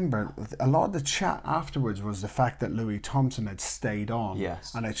I remember, a lot of the chat afterwards was the fact that Louis Thompson had stayed on,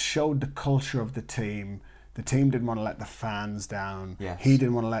 Yes. and it showed the culture of the team. The team didn't want to let the fans down. Yes. He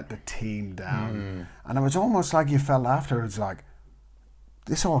didn't want to let the team down, and it was almost like you felt afterwards like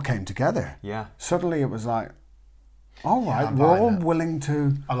this all came together. Yeah. Suddenly, it was like, all right, I'm we're buying all that. willing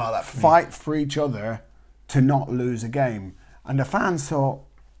to I like that from you. fight for each other to not lose a game. And the fans thought,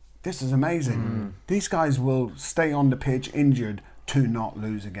 this is amazing. These guys will stay on the pitch injured to not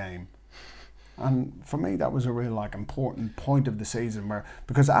lose a game. And for me, that was a real important point of the season where,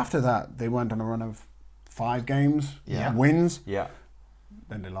 because after that, they went on a run of 5 games, wins, Yeah.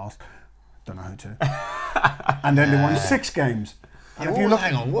 then they lost. Don't know who to. And then they won 6 games. And if you look,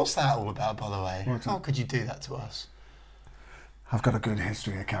 Hang on, what's that all about, by the way? How could you do that to us? I've got a good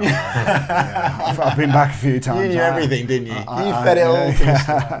history account. I've been back a few times. You knew everything, didn't you? You fed it all to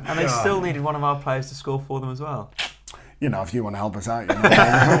us. And they still needed one of our players to score for them as well. You know, if you want to help us out, you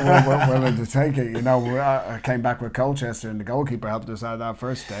know, we're willing to take it. You know, I came back with Colchester, and the goalkeeper helped us out that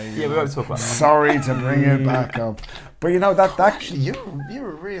first day. Yeah, we won't talk about that. Sorry to bring it back up, but you know that Actually,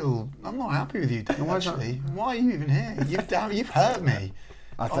 you're a real. I'm not happy with you, Dave. why is that? Actually, why are you even here? You've hurt me.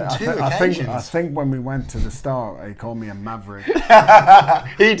 I On 2 occasions. I think when we went to the start, he called me a maverick.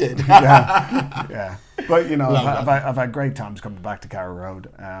 He did. yeah. But you know, Love I've had great times coming back to Carrow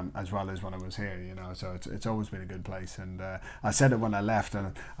Road, as well as when I was here. You know, so it's always been a good place. And I said it when I left,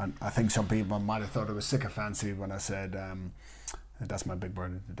 and I think some people might have thought it was sycophancy when I said. That's my big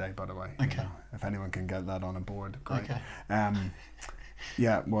word of the day, by the way. Okay. You know, if anyone can get that on a board, great. Okay.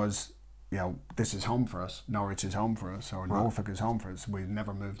 Yeah, it was. You know, this is home for us. Norwich is home for us, or Norfolk is home for us. We've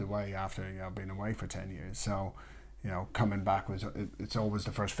never moved away after being away for 10 years. So, you know, coming back it's always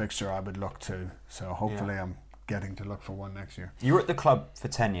the first fixture I would look to. So hopefully I'm getting to look for one next year. You were at the club for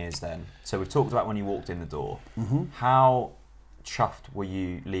 10 years then. So we've talked about when you walked in the door. How chuffed were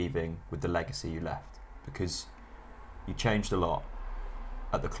you leaving with the legacy you left? Because you changed a lot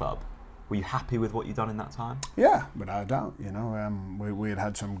at the club. Were you happy with what you'd done in that time? Yeah, without a doubt. You know, we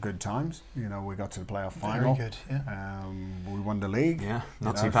had some good times. You know, we got to the playoff final. Very good. Yeah. We won the league. Yeah,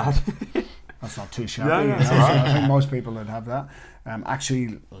 not You too know, bad. That's not too shabby. Yeah, you know, that's so all right. I think most people would have that.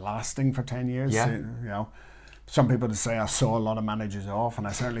 Actually lasting for 10 years. Yeah. You know, some people would say I saw a lot of managers off, and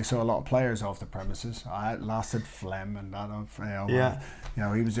I certainly saw a lot of players off the premises. I lasted Flem and that. You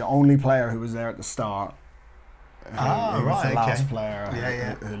know, he was the only player who was there at the start. He was the last player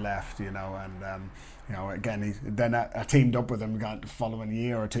who left, you know, and you know, again, then I teamed up with him the following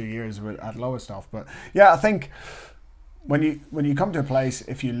year or 2 years at Lowestoft. But yeah, I think when you come to a place,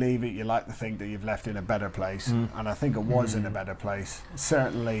 if you leave it, you like to think that you've left in a better place, and I think it was in a better place.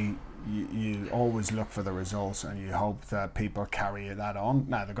 Certainly, you always look for the results, and you hope that people carry that on.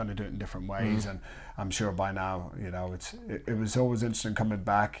 Now they're going to do it in different ways, and I'm sure by now, you know, it was always interesting coming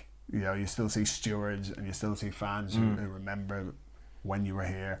back. You know, you still see stewards and you still see fans who remember when you were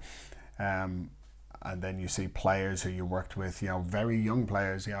here, and then you see players who you worked with. You know, very young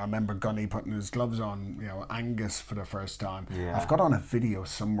players. You know, I remember Gunny putting his gloves on. You know, Angus for the first time. Yeah. I've got on a video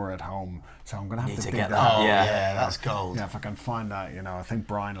somewhere at home, so I'm gonna have to dig get that. that. Oh Yeah. yeah, that's gold. Yeah, if I can find that, you know, I think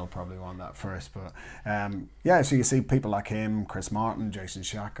Brian will probably want that first. But yeah, so you see people like him, Chris Martin, Jason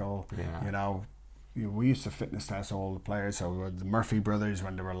Shackle. Yeah. You know, we used to fitness test all the players. So the Murphy brothers,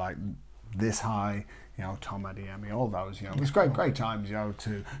 when they were like this high, you know, Tom Adeyemi, all those, you know, it was great times, you know,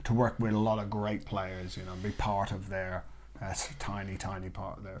 to work with a lot of great players, you know, be part of their tiny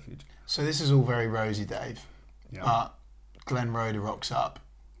part of their future. So this is all very rosy, Dave. Yeah. But Glenn Roeder rocks up,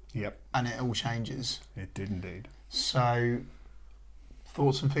 Yep, and it all changes. it did indeed. So,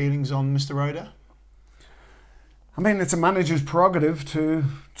 thoughts and feelings on Mr. Roeder? I mean, it's a manager's prerogative to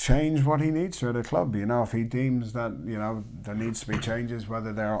change what he needs to at a club. You know, if he deems that, you know, there needs to be changes,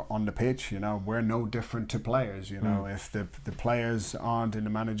 whether they're on the pitch, you know, we're no different to players. You know, if the players aren't in the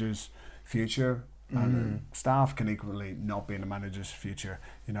manager's future, and staff can equally not be in the manager's future.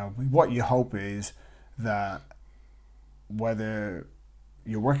 You know, what you hope is that whether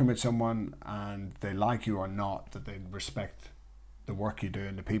you're working with someone and they like you or not, that they respect the work you do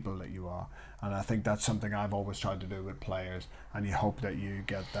and the people that you are. And I think that's something I've always tried to do with players, and you hope that you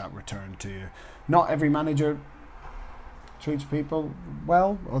get that return to you. Not every manager treats people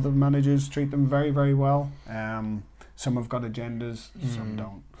well. Other managers treat them very, very well. Some have got agendas, some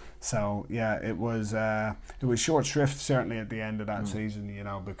don't. So yeah, it was short shrift certainly at the end of that season, you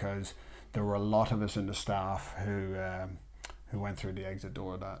know, because there were a lot of us in the staff who went through the exit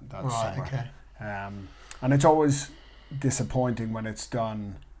door that summer. Okay. And it's always disappointing when it's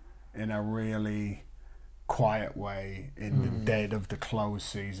done in a really quiet way in the dead of the closed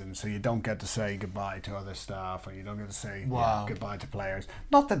season, so you don't get to say goodbye to other staff, or you don't get to say goodbye to players.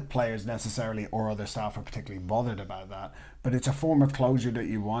 Not that players necessarily or other staff are particularly bothered about that, but it's a form of closure that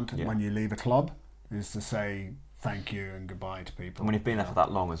you want when you leave a club, is to say thank you and goodbye to people. And when you've been there for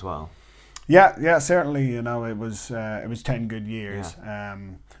that long as well. Yeah, certainly. You know, it was 10 good years. Yeah.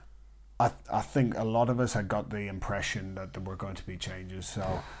 I think a lot of us had got the impression that there were going to be changes,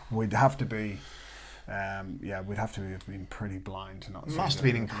 so we'd have to be. We'd have to have been pretty blind to not see. It must have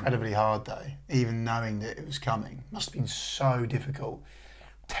been incredibly hard though, even knowing that it was coming. Must have been so difficult.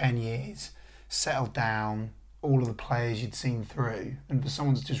 10 years, settled down, all of the players you'd seen through, and for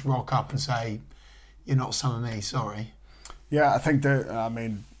someone to just rock up and say, "You're not some of me, sorry." Yeah, I think that. I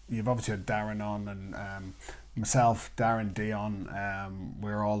mean, you've obviously had Darren on, and myself, Darren, Dion.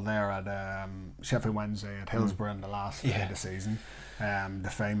 We were all there at Sheffield Wednesday at Hillsborough in the last day of the season. The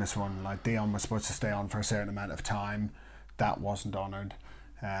famous one, like Dion was supposed to stay on for a certain amount of time, that wasn't honoured.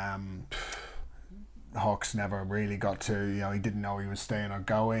 Hawks never really got to, you know, he didn't know he was staying or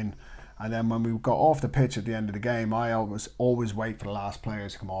going. And then when we got off the pitch at the end of the game, I always wait for the last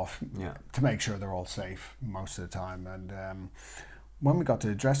players to come off to make sure they're all safe most of the time. And when we got to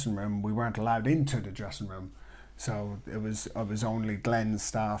the dressing room, we weren't allowed into the dressing room. So it was only Glenn's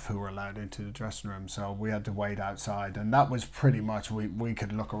staff who were allowed into the dressing room. So we had to wait outside, and that was pretty much we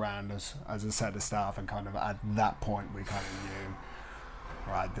could look around as a set of staff, and kind of at that point we kind of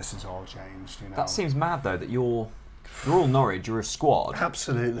knew, right, this has all changed. You know. That seems mad though, that you're all Norwich, you're a squad.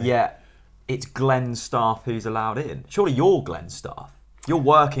 Absolutely. Yeah, it's Glenn's staff who's allowed in. Surely you're Glenn's staff. You're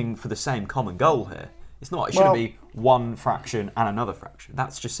working for the same common goal here. It's not. It shouldn't be one fraction and another fraction.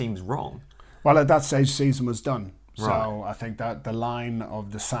 That just seems wrong. Well, at that stage, the season was done. So Right. I think that the line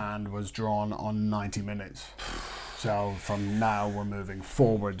of the sand was drawn on 90 minutes. So from now, we're moving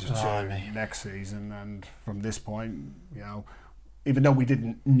forward to next season. And from this point, you know, even though we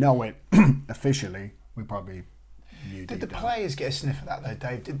didn't know it officially, we probably knew. Did the players get a sniff of that though,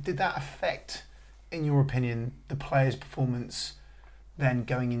 Dave? Did that affect, in your opinion, the players' performance then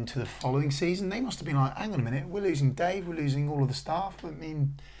going into the following season? They must have been like, hang on a minute, we're losing Dave, we're losing all of the staff. I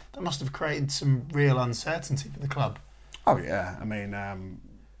mean, that must have created some real uncertainty for the club. Oh yeah, I mean,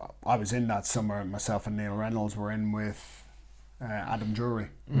 I was in that summer. Myself and Neil Reynolds were in with Adam Drury.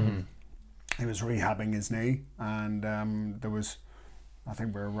 Mm-hmm. He was rehabbing his knee, and there was, I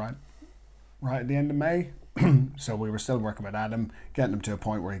think we were right at the end of May. So we were still working with Adam, getting him to a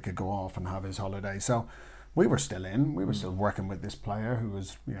point where he could go off and have his holiday. So we were still in. We were still working with this player who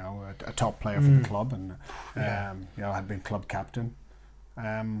was, you know, a top player for the club, and you know, had been club captain.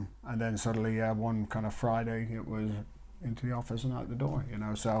 And then suddenly one kind of Friday it was into the office and out the door, you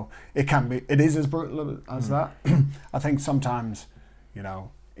know. So it is as brutal as that. I think sometimes, you know,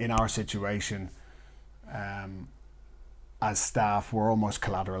 in our situation, as staff, we're almost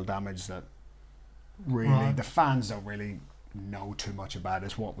collateral damage that really the fans don't really know too much about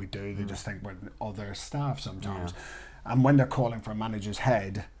is what we do. They just think we're other staff sometimes. And when they're calling for a manager's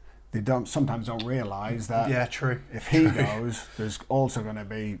head, they sometimes don't realise that if he goes, there's also going to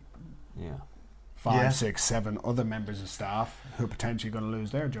be 5, 6, 7 other members of staff who are potentially going to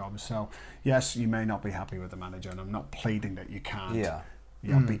lose their jobs. So yes, you may not be happy with the manager, and I'm not pleading that you can't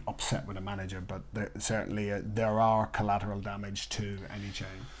be upset with a manager, but certainly there are collateral damage to any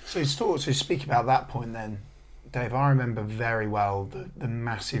change. So to speak about that point then, Dave, I remember very well the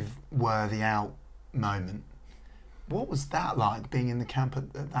massive Worthy out moment. What was that like, being in the camp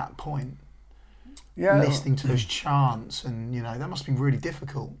at that point? Listening to those chants, and you know, that must have been really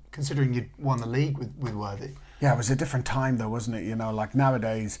difficult considering you'd won the league with Worthy. Yeah, it was a different time though, wasn't it? You know, like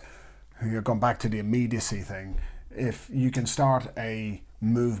nowadays, you're going back to the immediacy thing. If you can start a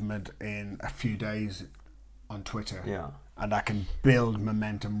movement in a few days on Twitter, and that can build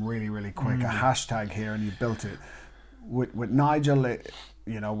momentum really, really quick. A hashtag here, and you built it. With Nigel,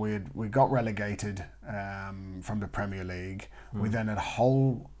 you know, we got relegated from the Premier League. We then had a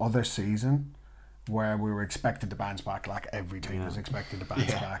whole other season where we were expected to bounce back, like every team was expected to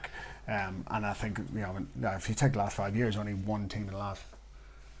bounce back. And I think, you know, if you take the last 5 years, only one team in the last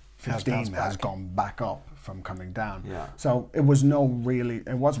 15 has gone back up from coming down. So it wasn't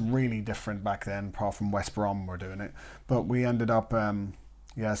really different back then, apart from West Brom were doing it. But we ended up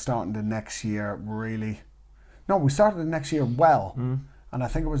starting the next year really No, we started the next year well, and I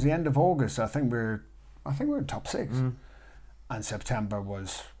think it was the end of August. I think we were in top 6, and September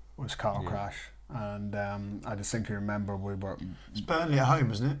was car crash, and I distinctly remember we were. It's Burnley at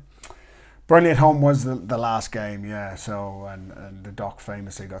home, isn't it? Burnley at home was the last game, yeah. So and the Doc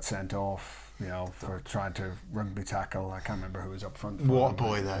famously got sent off, for trying to rugby tackle. I can't remember who was up front. What a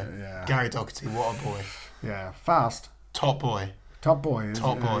boy though. Yeah. Gary Doherty, what a boy. Yeah, fast. Top boy. Top boy.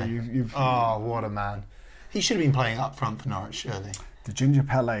 Top boy. Oh, what a man. He should have been playing up front for Norwich, surely. The Ginger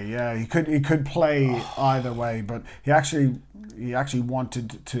Pele, yeah, he could play either way, but he actually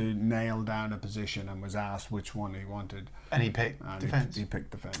wanted to nail down a position and was asked which one he wanted. And he picked defence. He picked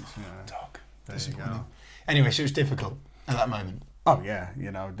defence. Yeah. Dog. There you go. Anyway, so it was difficult at that moment. Oh yeah,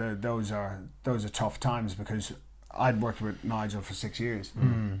 those are tough times because I'd worked with Nigel for 6 years,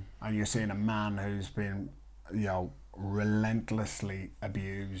 and you're seeing a man who's been, relentlessly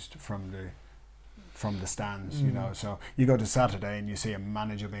abused from the stands, So you go to Saturday and you see a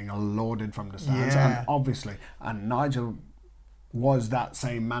manager being loaded from the stands, and obviously, and Nigel was that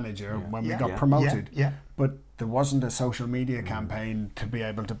same manager when we got promoted. Yeah. But there wasn't a social media campaign to be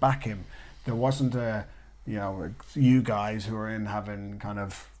able to back him. There wasn't you guys who are in having kind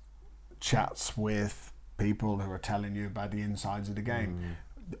of chats with people who are telling you about the insides of the game.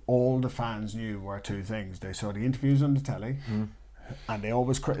 All the fans knew were two things. They saw the interviews on the telly, and they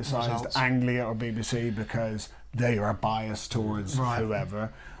always criticised Anglia or BBC because they were biased towards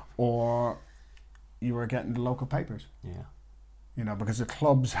whoever, or you were getting the local papers. Yeah. Because the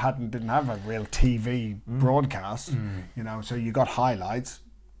clubs didn't have a real TV broadcast, so you got highlights,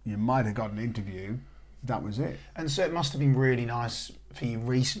 you might have got an interview, that was it. And so it must have been really nice for you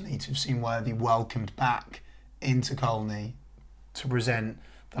recently to have seen Worthy welcomed back into Colney to present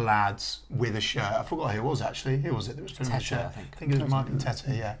the lads with a shirt. I forgot who it was actually. Who was it that was doing the shirt? I think it might have been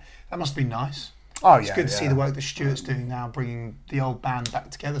Teta, yeah. That must have been nice. Oh, it's good to see the work that Stuart's doing now, bringing the old band back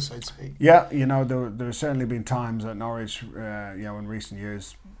together, so to speak. Yeah, there's certainly been times at Norwich, in recent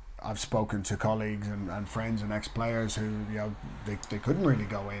years, I've spoken to colleagues and friends and ex-players who, they couldn't really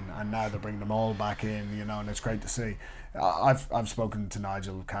go in, and now they bring them all back in, and it's great to see. I've spoken to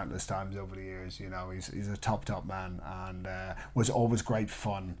Nigel countless times over the years. He's a top man, and was always great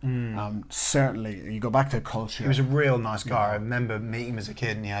fun. Certainly, you go back to culture. He was a real nice guy. I remember meeting him as a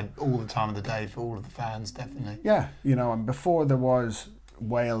kid, and he had all the time of the day for all of the fans. Definitely. Yeah, and before there was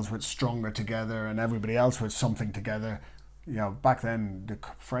Wales with Stronger Together and everybody else with Something Together. Back then the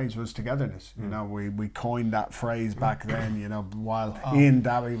phrase was togetherness. We coined that phrase back then. While Ian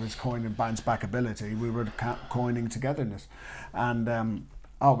Dowie was coining bounce back ability, we were coining togetherness, and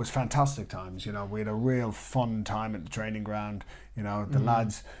it was fantastic times. We had a real fun time at the training ground. The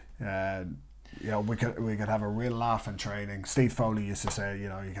lads. We could have a real laugh in training. Steve Foley used to say, you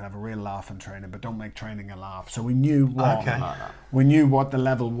can have a real laugh in training, but don't make training a laugh. So we knew what the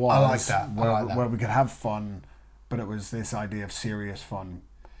level was. I like that. Where we could have fun. But it was this idea of serious fun.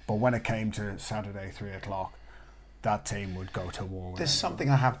 But when it came to Saturday, 3:00, that team would go to war with There's something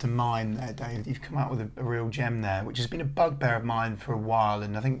I have to mind there, Dave. You've come out with a real gem there, which has been a bugbear of mine for a while,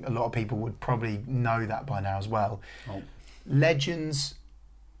 and I think a lot of people would probably know that by now as well. Legends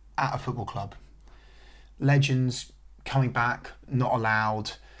at a football club. Legends coming back, not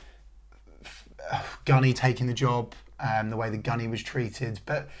allowed. Gunny taking the job, the way that Gunny was treated.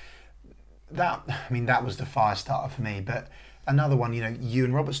 But that was the fire starter for me. But another one,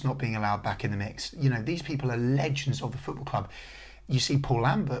 Ewan Roberts not being allowed back in the mix. These people are legends of the football club. You see Paul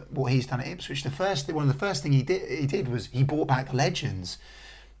Lambert, what he's done at Ipswich. One of the first things he did was he brought back the legends.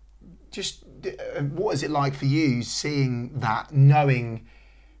 Just what is it like for you seeing that, knowing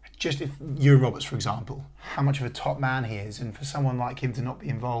just if Ewan Roberts, for example, how much of a top man he is, and for someone like him to not be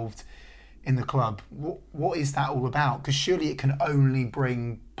involved in the club, what is that all about? Because surely it can only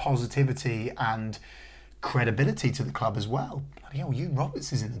bring positivity and credibility to the club as well. Bloody hell, Ewan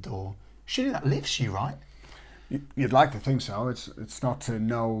Roberts is in the door. Surely that lifts you, right? You'd like to think so. It's not to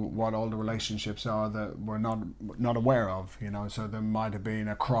know what all the relationships are that we're not aware of. So there might have been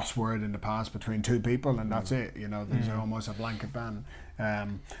a crossword in the past between two people, and that's it. There's almost a blanket ban.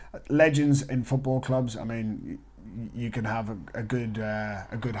 Legends in football clubs. I mean, you can have a good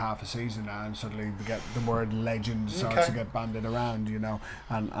half a season now, and suddenly we get the word legend starts to get banded around.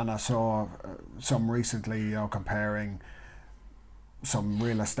 And I saw some recently, comparing some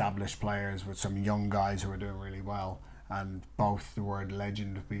real established players with some young guys who are doing really well, and both the word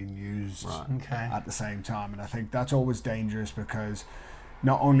legend being used at the same time. And I think that's always dangerous, because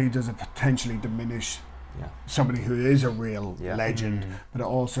not only does it potentially diminish somebody who is a real legend, but it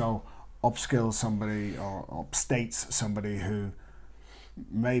also upskills somebody or upstates somebody who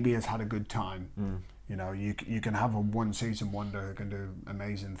maybe has had a good time. You know, you can have a one season wonder who can do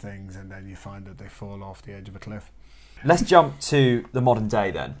amazing things, and then you find that they fall off the edge of a cliff. Let's jump to the modern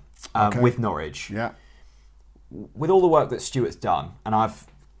day then, Okay. with Norwich. Yeah. With all the work that Stuart's done, and I've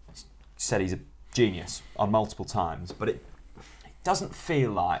said he's a genius on multiple times, but it doesn't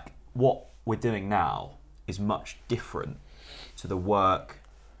feel like what we're doing now is much different to the work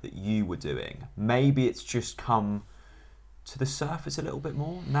that you were doing. Maybe it's just come to the surface a little bit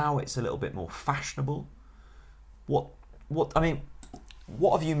more. Now it's a little bit more fashionable. What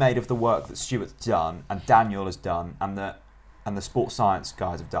have you made of the work that Stuart's done and Daniel has done and the sports science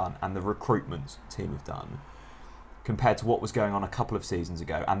guys have done and the recruitment team have done, compared to what was going on a couple of seasons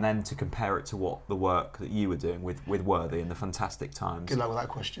ago, and then to compare it to what the work that you were doing with Worthy in the fantastic times Good luck with that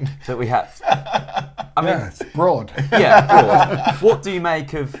question. that we had? I mean, Yeah, it's broad. yeah, broad. What do you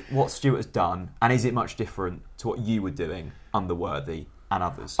make of what Stuart has done, and is it much different to what you were doing under Worthy and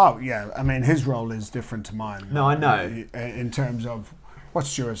others? Oh yeah, I mean his role is different to mine. No, I know. In terms of what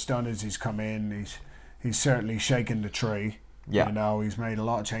Stuart's done is he's come in, he's certainly shaken the tree. Yeah. You know, he's made a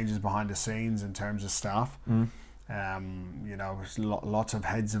lot of changes behind the scenes in terms of staff. Mm. You know, there's lots of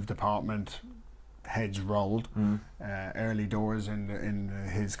heads of department, heads rolled early doors in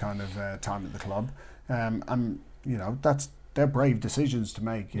his kind of time at the club, and you know they're brave decisions to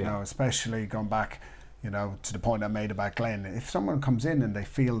make. You Yeah. know, especially going back, you know, to the point I made about Glenn. If someone comes in and they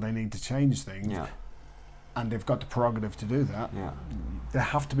feel they need to change things, Yeah, and they've got the prerogative to do that, yeah, they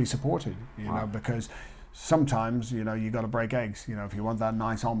have to be supported. You know, Right. because sometimes, you know, you got to break eggs. You know, if you want that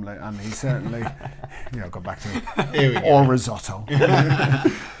nice omelette, and he certainly, you know, go back to Here we go. or risotto.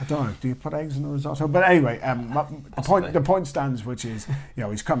 I don't know. Do you put eggs in a risotto? But anyway, the point stands, which is, you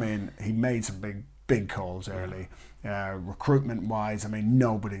know, he's come in. He made some big calls early, recruitment wise. I mean,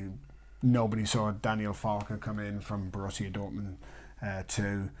 nobody saw Daniel Farke come in from Borussia Dortmund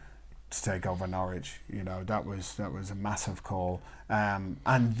to take over Norwich. You know, that was a massive call, and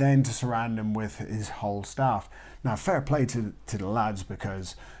then to surround him with his whole staff. Now, fair play to the lads,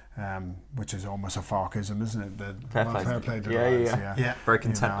 because which is almost a Farkism, isn't it? Fair play. Fair play to the Yeah, lads. yeah. Yeah. very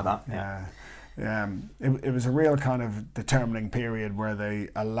content You with know, that. Yeah. It was a real kind of determining period where they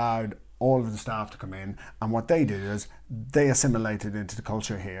allowed all of the staff to come in, and what they did is they assimilated into the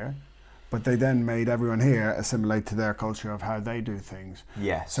culture here, but they then made everyone here assimilate to their culture of how they do things.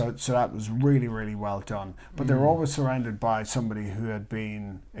 Yes. So that was really, really well done. But they were always surrounded by somebody who had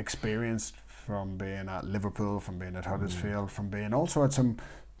been experienced, from being at Liverpool, from being at Huddersfield, from being also at some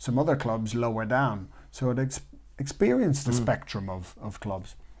other clubs lower down. So it experienced the spectrum of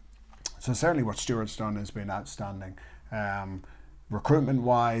clubs. So certainly what Stuart's done has been outstanding. Recruitment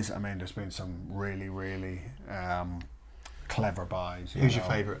wise, I mean, there's been some really, really clever buys. Who's your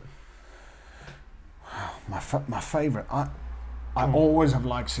favourite? My favourite. I always have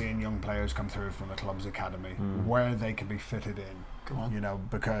liked seeing young players come through from the club's academy where they can be fitted in. Go on. You know,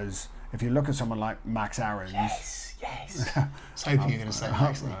 because if you look at someone like Max Aarons, Yes. I was hoping you were going to say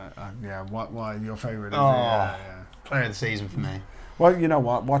Max. yeah, why your favourite? Is Oh. yeah. Player of the season for me. Well, you know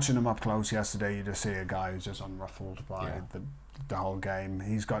what? Watching him up close yesterday, you just see a guy who's just unruffled by Yeah. the whole game.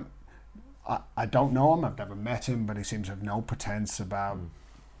 He's got. I don't know him. I've never met him, but he seems to have no pretense about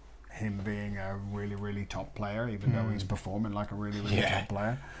him being a really, really top player, even though he's performing like a really, really top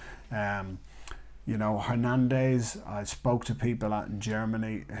player. You know, Hernandez, I spoke to people out in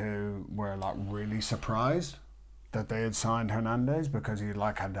Germany who were like really surprised that they had signed Hernandez, because he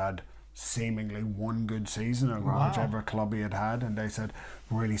had seemingly one good season at whichever club he had, and they said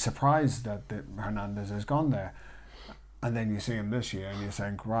really surprised that Hernandez has gone there. And then you see him this year and you're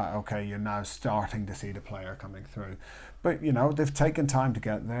saying, right, okay, you're now starting to see the player coming through. But, you know, they've taken time to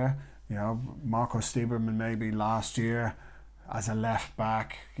get there. You know, Marco Stiebermann maybe last year as a left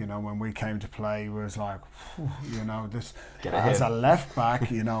back, you know, when we came to play, was like, you know, this Get as a ahead. left back,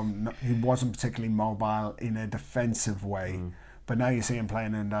 you know, he wasn't particularly mobile in a defensive way. But now you see him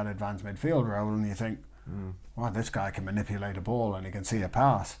playing in that advanced midfield role and you think, wow, this guy can manipulate a ball and he can see a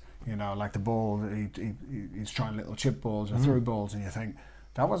pass. You know, like the ball, he's trying little chip balls or through balls, and you think,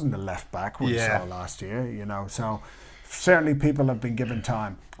 that wasn't the left back we saw last year, you know. So certainly people have been given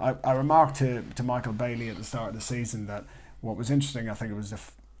time. I remarked to Michael Bailey at the start of the season that what was interesting, I think it was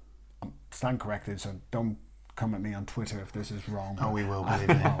stand corrected, so don't come at me on Twitter if this is wrong. Oh, we will, believe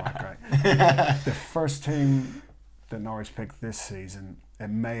me. Right, great. The first team that Norwich picked this season, it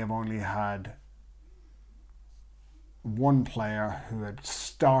may have only had one player who had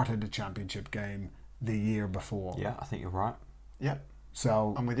started the championship game the year before. Yeah, I think you're right. Yep,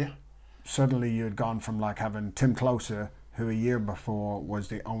 So I'm with you. suddenly you had gone from like having Tim Closer, who a year before was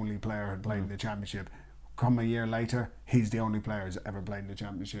the only player who had played in the championship. Come a year later, he's the only player who's ever played in the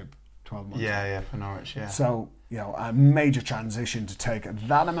championship 12 months. Yeah, for Norwich, yeah. So, a major transition to take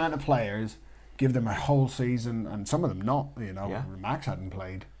that amount of players, give them a whole season, and some of them not. Max hadn't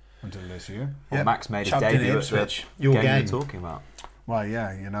played until this year. Well, Max made his Chucked in debut at Ipswich. the Your game game. you're talking about. Well,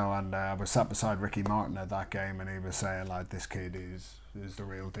 and I was sat beside Ricky Martin at that game, and he was saying, like, this kid is the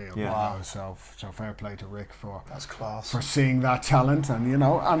real deal. Yeah. Wow. So fair play to Rick That's class. for seeing that talent and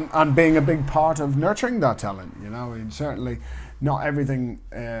and being a big part of nurturing that talent. And certainly not everything.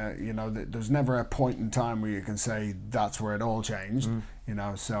 There's never a point in time where you can say that's where it all changed.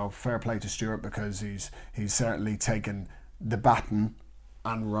 So fair play to Stuart, because he's certainly taken the baton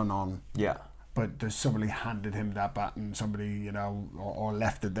and run on. Yeah. But there's somebody handed him that baton, somebody, or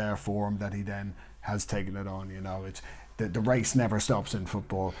left it there for him, that he then has taken it on. It's the race never stops in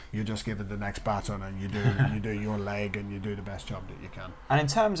football. You just give it the next baton, and you do your leg, and you do the best job that you can. And in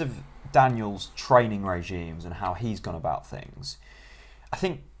terms of Daniel's training regimes and how he's gone about things, I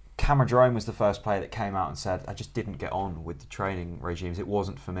think Cameron Jerome was the first player that came out and said, I just didn't get on with the training regimes. It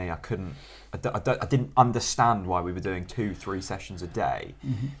wasn't for me. I didn't understand why we were doing 2-3 sessions a day.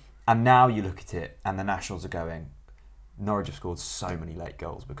 Mm-hmm. And now you look at it, and the Nationals are going, Norwich have scored so many late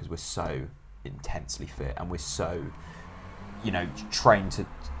goals because we're so intensely fit and we're so, trained to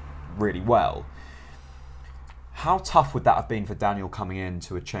really well. How tough would that have been for Daniel coming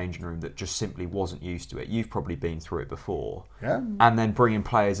into a changing room that just simply wasn't used to it? You've probably been through it before. Yeah. And then bringing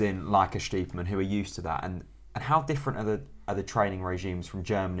players in like a Stiepermann who are used to that. And how different are the training regimes from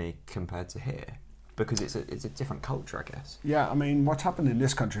Germany compared to here? Because it's a different culture, I guess. Yeah, I mean, what's happened in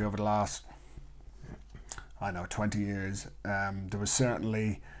this country over the last, 20 years, there was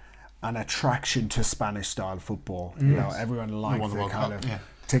certainly an attraction to Spanish-style football. Yes. Everyone liked the kind of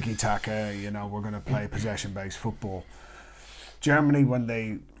tiki-taka, we're going to play possession-based football. Germany, when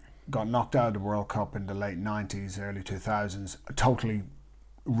they got knocked out of the World Cup in the late 90s, early 2000s, totally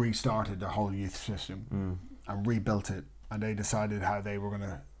restarted the whole youth system and rebuilt it, and they decided how they were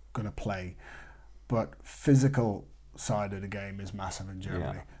going to play. But physical side of the game is massive in Germany.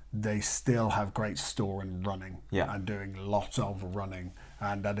 Yeah. They still have great store in running and doing lots of running,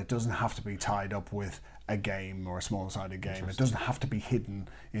 and that it doesn't have to be tied up with a game or a small-sided game. It doesn't have to be hidden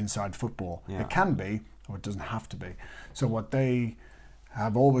inside football. Yeah. It can be, or it doesn't have to be. So what they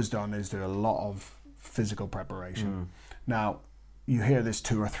have always done is do a lot of physical preparation. Now, you hear this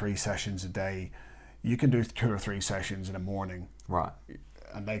 2 or 3 sessions a day. You can do 2 or 3 sessions in the morning. Right.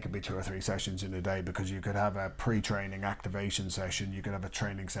 And they could be 2 or 3 sessions in a day, because you could have a pre-training activation session, you could have a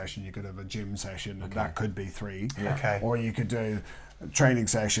training session, you could have a gym session, and that could be 3. Yeah. Okay. Or you could do a training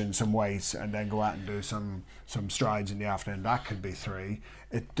session, some weights, and then go out and do some strides in the afternoon. That could be 3.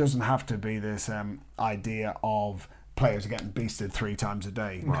 It doesn't have to be this idea of players getting beasted 3 times a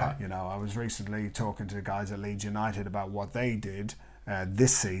day. Right. I was recently talking to the guys at Leeds United about what they did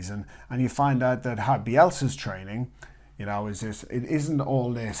this season, and you find out that how Bielsa's training, it isn't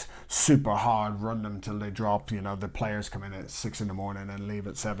all this super hard run them till they drop. The players come in at 6 a.m. and leave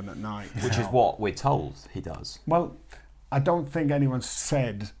at 7 p.m. Which is what we're told he does. Well, I don't think anyone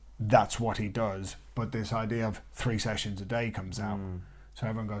said that's what he does, but this idea of 3 sessions a day comes out. So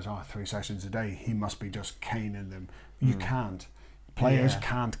everyone goes, 3 sessions a day, he must be just caning them. You can't. Players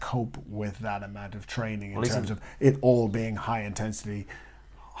can't cope with that amount of training in terms of it all being high intensity,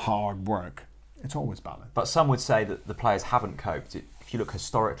 hard work. It's always balanced. But some would say that the players haven't coped. If you look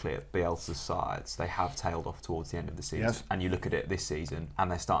historically at Bielsa's sides, they have tailed off towards the end of the season. Yes. And you look at it this season, and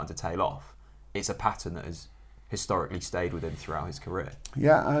they're starting to tail off. It's a pattern that has historically stayed with him throughout his career.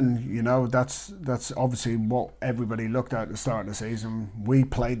 Yeah, and that's obviously what everybdy looked at the start of the season. We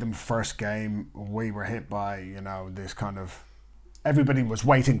played them first game. We were hit by this kind of, everybody was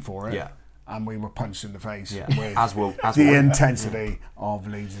waiting for it. Yeah. And we were punched in the face with the intensity of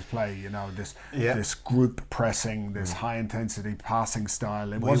Leeds' play. This group pressing, this high intensity passing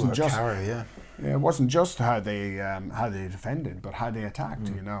style. It wasn't just it wasn't just how they defended, but how they attacked.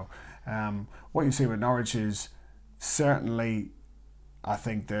 What you see with Norwich is certainly, I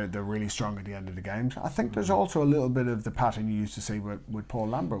think they're really strong at the end of the games. I think there's also a little bit of the pattern you used to see with Paul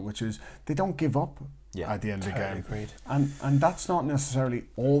Lambert, which is they don't give up. At the end of the game. Agreed. And that's not necessarily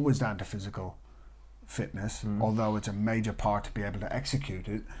always down to physical fitness, although it's a major part to be able to execute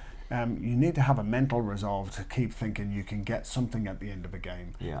it. You need to have a mental resolve to keep thinking you can get something at the end of a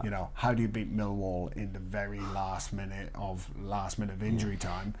game. Yeah. How do you beat Millwall in the very last minute of injury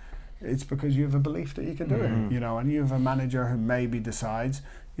time? It's because you have a belief that you can do it, and you have a manager who maybe decides,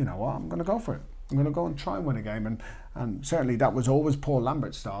 I'm going to go for it. I'm going to go and try and win a game, and certainly that was always Paul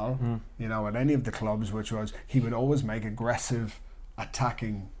Lambert's style. At any of the clubs, which was he would always make aggressive,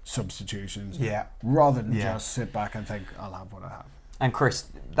 attacking substitutions, rather than just sit back and think I'll have what I have. And Chris,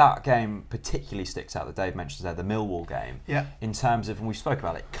 that game particularly sticks out that Dave mentions there, the Millwall game. Yeah. In terms of, and we spoke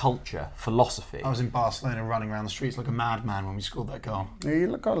about it, culture, philosophy. I was in Barcelona running around the streets like a madman when we scored that goal. Yeah,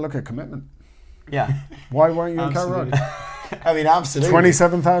 you got to look at commitment. Yeah. Why weren't you in Carrot? I mean, absolutely.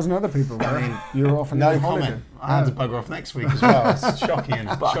 27,000 other people were. I mean, you were off on no holiday. comment. I had to bugger off next week as well. It's shocking.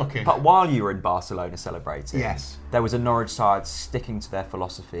 Shocking. But while you were in Barcelona celebrating, Yes. there was a Norwich side sticking to their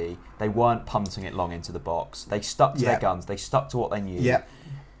philosophy. They weren't punting it long into the box. They stuck to their guns. They stuck to what they knew. Yeah.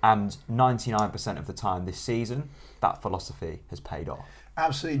 And 99% of the time this season, that philosophy has paid off.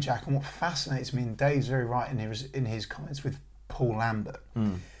 Absolutely, Jack. And what fascinates me, and Dave's very right in his comments with Paul Lambert.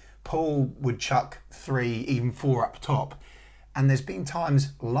 Paul would chuck 3, even 4 up top. And there's been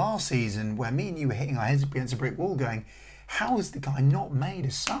times last season where me and you were hitting our heads against a brick wall going, how has the guy not made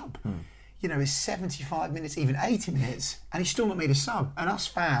a sub? You know, it's 75 minutes, even 80 minutes, and he's still not made a sub. And us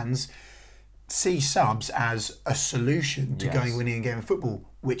fans see subs as a solution to going winning a game of football,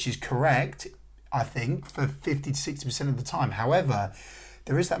 which is correct, I think, for 50 to 60% of the time. However,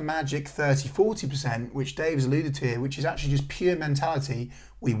 there is that magic 30, 40%, which Dave's alluded to here, which is actually just pure mentality.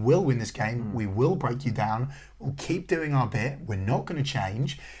 We will win this game. We will break you down. We'll keep doing our bit. We're not going to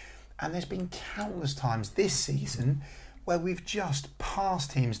change. And there's been countless times this season where we've just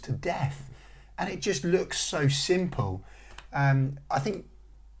passed teams to death. And it just looks so simple. I think,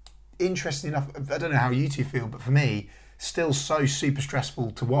 interesting enough, I don't know how you two feel, but for me, still so super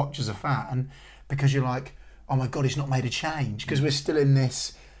stressful to watch as a fan, because you're like, oh my God, he's not made a change. Because we're still in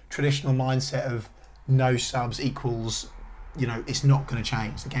this traditional mindset of no subs equals, you know, it's not going to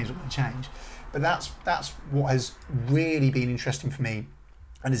change. The game's not going to change. But that's what has really been interesting for me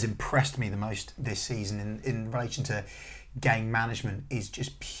and has impressed me the most this season in relation to game management, is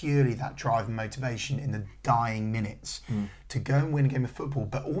just purely that drive and motivation in the dying minutes to go and win a game of football,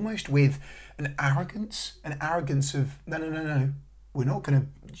 but almost with an arrogance of no. We're not going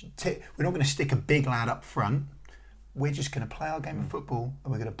to stick a big lad up front. We're just going to play our game of football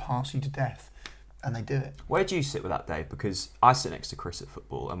and we're going to pass you to death. And they do it. Where do you sit with that, Dave? Because I sit next to Chris at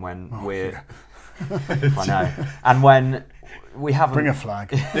football, and when I know, and when we haven't Bring a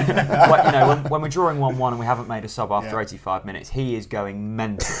flag. when we're drawing 1-1 and we haven't made a sub after 85 minutes, he is going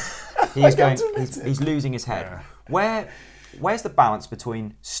mental. He's losing his head. Yeah. Where's the balance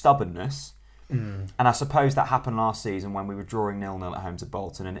between stubbornness? And I suppose that happened last season when we were drawing 0-0 at home to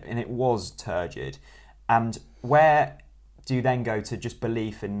Bolton, and it was turgid. And where do you then go to just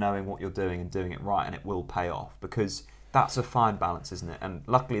belief in knowing what you're doing and doing it right, and it will pay off? Because that's a fine balance, isn't it? And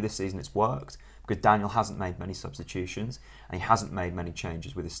luckily this season it's worked, because Daniel hasn't made many substitutions and he hasn't made many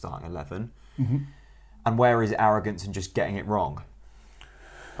changes with his starting 11. And where is arrogance and just getting it wrong?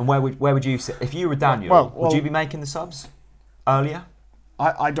 And where would you sit? If you were Daniel, would you be making the subs earlier?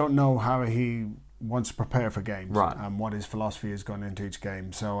 I don't know how he wants to prepare for games, right, and what his philosophy is going into each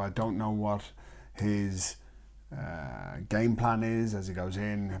game. So I don't know what his game plan is as he goes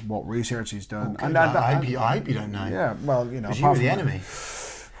in, what research he's done. And I hope you don't know. Yeah, well, you know, because you're the enemy.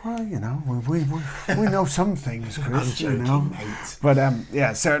 Well, you know, we know some things, Chris. I'm joking, you know, mate. But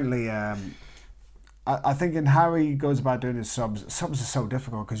yeah, certainly. I think in how he goes about doing his subs are so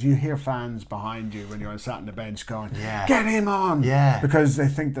difficult, because you hear fans behind you when you're sat on the bench going, get him on, because they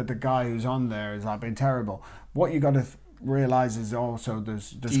think that the guy who's on there is been terrible. What you got to realise is also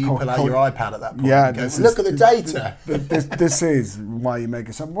there's Do you pull out your iPad at that point? Yeah, and go, look at the data. This is why you make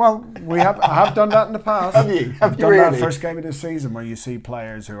a sub. Well, I have done that in the past. Have you? I've done really? that first game of the season where you see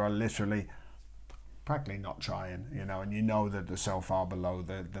players who are literally practically not trying, you know, and you know that they're so far below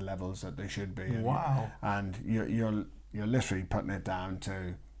the levels that they should be. And you're literally putting it down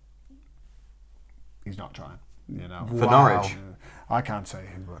to he's not trying, you know. For Norwich. I can't say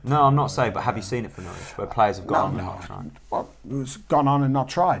who. But no, I'm not saying, but have you seen it for Norwich, where players have gone on and not tried? Well, who's gone on and not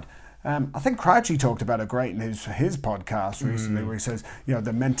tried. I think Crouchy talked about it great in his podcast recently, where he says, you know,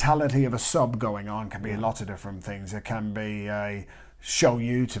 the mentality of a sub going on can be lots of different things. It can be a show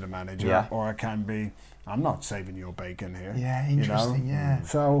you to the manager, or it can be, I'm not saving your bacon here. Yeah, interesting, you know?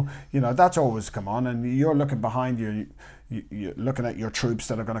 So, you know, that's always come on, and you're looking behind you, you're looking at your troops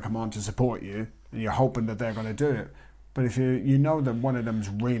that are going to come on to support you, and you're hoping that they're going to do it. But if you know that one of them's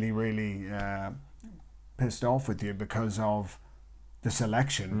really, really pissed off with you because of the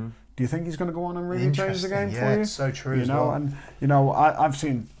selection, do you think he's going to go on and really change the game for you? Yeah, it's so true. You know, and you know, I've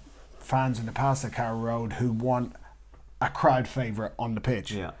seen fans in the past at Carrow Road who want a crowd favourite on the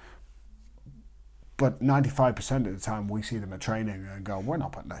pitch. Yeah. But 95% of the time we see them at training and go, we're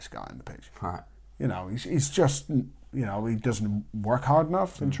not putting this guy on the pitch. Right. You know, he's just, you know, he doesn't work hard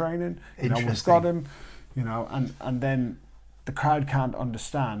enough in training. You know, we've got him. You know, and then the crowd can't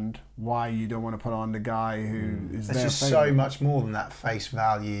understand why you don't want to put on the guy who is There's their just favourite. so much more than that face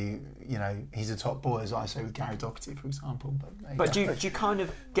value. You know, he's a top boy, as I say with Gary Doherty, for example. But do you kind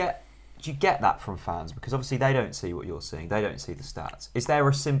of get that from fans? Because obviously they don't see what you're seeing. They don't see the stats. Is there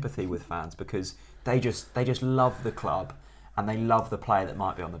a sympathy with fans because they just love the club and they love the player that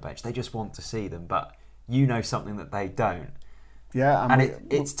might be on the bench? They just want to see them, but you know something that they don't. Yeah, And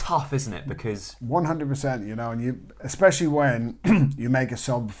it's tough, isn't it? Because 100%, you know, and you, especially when you make a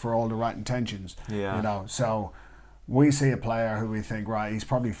sub for all the right intentions. Yeah. You know, so we see a player who we think, right, he's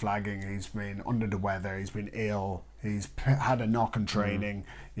probably flagging, he's been under the weather, he's been ill, he's had a knock in training,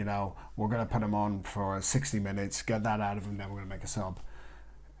 you know, we're going to put him on for 60 minutes, get that out of him, then we're going to make a sub.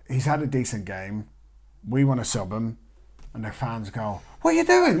 He's had a decent game, we want to sub him, and the fans go, what are you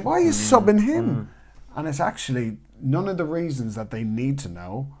doing? Why are you subbing him? And it's actually none of the reasons that they need to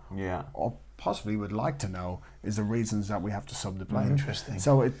know, or possibly would like to know, is the reasons that we have to sub the player. Interesting.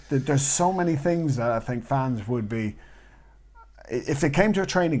 So there's so many things that I think fans would be, if they came to a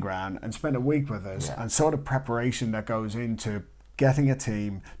training ground and spent a week with us and saw the preparation that goes into getting a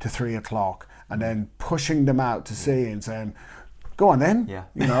team to 3 o'clock and then pushing them out to sea and saying, go on then,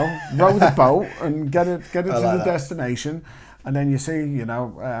 you know, row the boat and get it to the destination. And then you see, you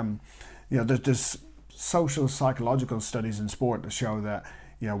know, there's social psychological studies in sport that show that,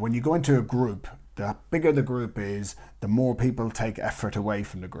 you know, when you go into a group, the bigger the group is, the more people take effort away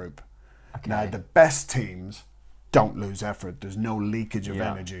from the group. Okay. Now, the best teams don't lose effort. There's no leakage of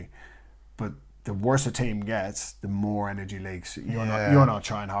energy. But the worse a team gets, the more energy leaks. You're not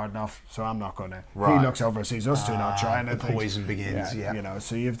trying hard enough, so I'm not going to. He looks over, sees us two not trying. The poison begins, You know,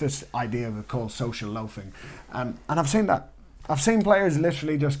 so you have this idea of it called social loafing. And I've seen that. I've seen players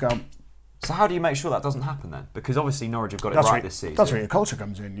literally just go, so how do you make sure that doesn't happen then? Because obviously Norwich have got it right this season. That's where your culture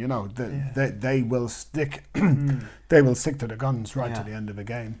comes in. You know, they will stick. They will stick to the guns right to the end of the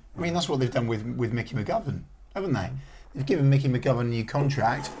game. I mean, that's what they've done with Mickey McGovern, haven't they? They've given Mickey McGovern a new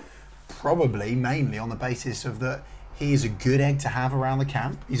contract, probably mainly on the basis of that he is a good egg to have around the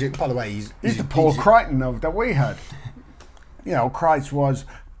camp. By the way, he's the Paul Crichton that we had. You know, Crichton was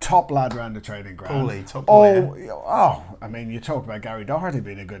top lad around the training ground. Paulie, top boy. I mean, you talk about Gary Doherty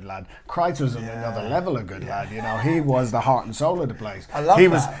being a good lad. Crichton was on another level a good lad. You know, he was the heart and soul of the place. I love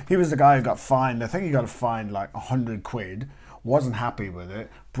that. He was the guy who got fined. I think he got fined like 100 quid. Wasn't happy with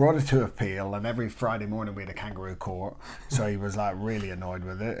it. Brought it to appeal, and every Friday morning we had a kangaroo court. So he was like really annoyed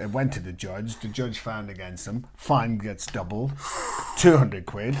with it. It went to the judge. The judge found against him. Fine gets doubled, 200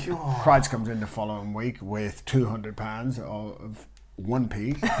 quid. Crichton comes in the following week with £200 of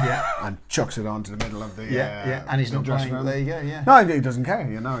 1p and chucks it onto the middle of the and he's not dressing playing. room. There you go. No, he doesn't care.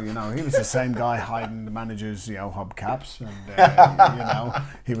 You know, he was the same guy hiding the manager's hubcaps, and you know,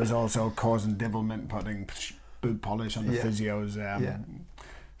 he was also causing devilment, putting boot polish on the physio's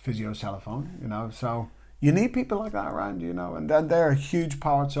physio's telephone. You know, so you need people like that around. You know, and then they're huge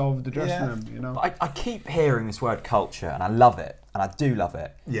parts of the dressing room. You know, I keep hearing this word culture, and I love it, and I do love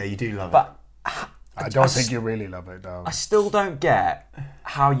it. Yeah, you do love it. But I don't think you really love it, though. I still don't get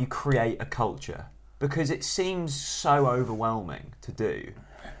how you create a culture because it seems so overwhelming to do.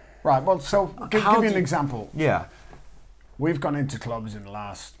 Right, well, so give you an example. Yeah. We've gone into clubs in the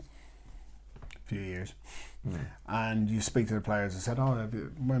last few years and you speak to the players and said,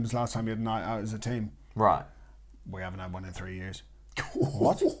 when was the last time you had a night out as a team? Right. We haven't had one in 3 years.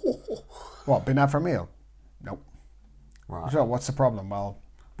 What? What, been out for a meal? Nope. Right. So what's the problem? Well,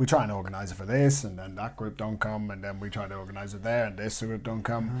 we try and organise it for this, and then that group don't come, and then we try to organise it there, and this group don't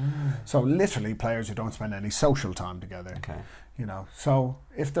come. So literally players who don't spend any social time together. Okay. You know, so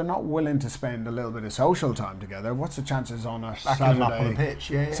if they're not willing to spend a little bit of social time together, what's the chances on a Backing up on the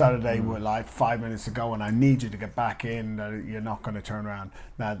pitch, Saturday with like 5 minutes to go and I need you to get back in, that you're not going to turn around.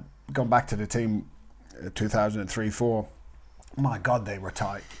 Now, going back to the team 2003-04, my God, they were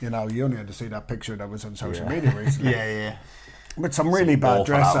tight. You know, you only had to see that picture that was on social media recently. With some really bad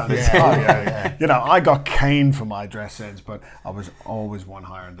dress sense. You know, I got caned for my dress sense, but I was always one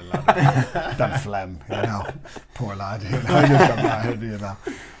higher than than Flem, you know. Poor lad, you know.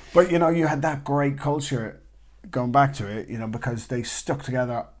 But, you know, you had that great culture, going back to it, you know, because they stuck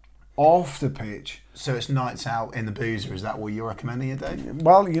together off the pitch. So it's nights out in the boozer, is that what you're recommending it, Dave?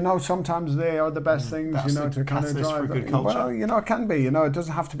 Well, you know, sometimes they are the best things, you know, to kind of drive for a good culture. Well, you know, it can be, you know, it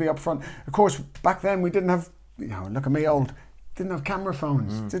doesn't have to be up front. Of course, back then we didn't have, you know, look at me old, didn't have camera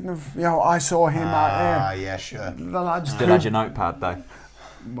phones, didn't have, you know, I saw him out there. Yeah, sure. The lads Still had your notepad though.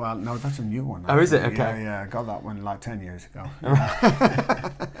 Well, no, that's a new one. Oh, is it? Okay. Yeah, I got that one like 10 years ago.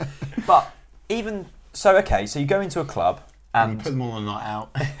 But even so, okay, so you go into a club and you put them all on a night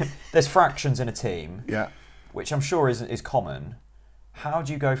out. there's fractions in a team. Yeah. which I'm sure is common, how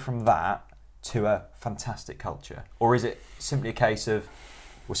do you go from that to a fantastic culture? Or is it simply a case of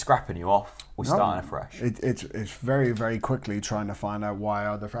we're scrapping you off, we're starting afresh? It's very, very quickly trying to find out why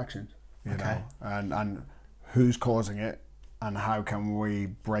are the fractions, you Okay. know, and who's causing it, and how can we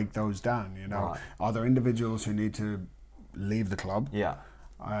break those down, you know? Right. Are there individuals who need to leave the club? Yeah.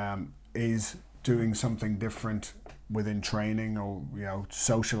 Is doing something different within training or, you know,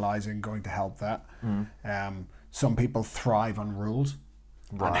 socializing going to help that? Some people thrive on rules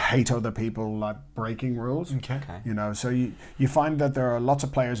and hate other people like breaking rules. Okay. You know, so you find that there are lots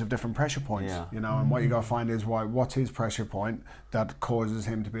of players of different pressure points, Yeah. you know, and what you got to find is what's his pressure point that causes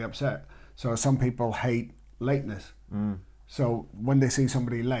him to be upset. So some people hate lateness. So when they see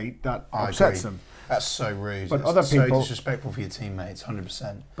somebody late, that I upsets agree. them. That's so rude. But It's other so people- disrespectful for your teammates,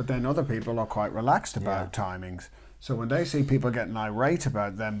 100%. But then other people are quite relaxed about timings. So when they see people getting irate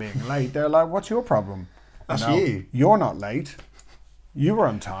about them being late, they're like, what's your problem? That's know, you. You're not late. You were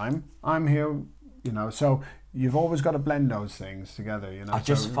on time. I'm here, you know. So you've always got to blend those things together, you know. I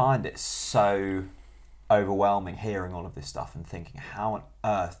just So- find it so overwhelming hearing all of this stuff and thinking, how on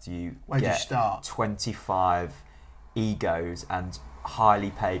earth do you Where do you get start? 25 egos and highly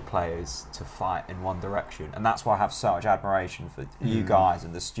paid players to fight in one direction? And that's why I have so much admiration for you guys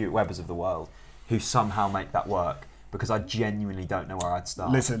and the Stuart Webbers of the world who somehow make that work, because I genuinely don't know where I'd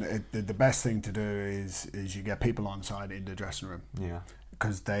start. Listen, the best thing to do is you get people on side in the dressing room, Yeah.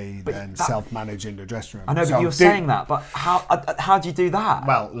 because they But then that- self-manage in the dressing room. I know, but So you're saying that, but how do you do that?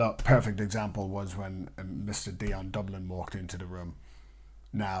 Well, look, perfect example was when Mr. Dion Dublin walked into the room.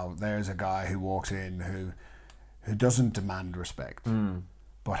 Now, there's a guy who walks in who doesn't demand respect,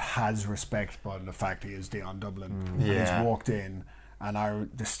 but has respect by the fact he is Dion Dublin. And Yeah. he's walked in, and I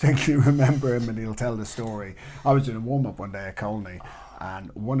distinctly remember him, and he'll tell the story. I was in a warm-up one day at Colney,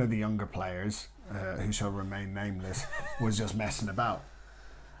 and one of the younger players, who shall remain nameless, was just messing about.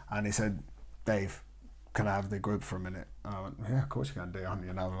 And he said, "Dave, can I have the group for a minute?" And I went, "Yeah, of course you can, Dion.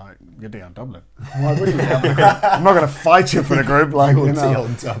 You know, like, you're Dion Dublin. Why would you have the group? I'm not going to fight you for the group, like, you know."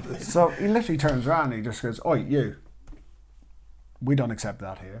 Dion Dublin. So he literally turns around and he just goes, "Oi, you, we don't accept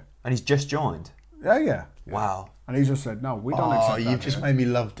that here." And he's just joined. Yeah. Wow. And he just said, "No, we don't Oh, accept that you've just here." made me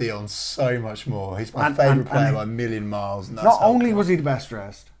love Dion so much more. He's my And- favourite and player he- by a million miles. And that's Not how only come. was he the best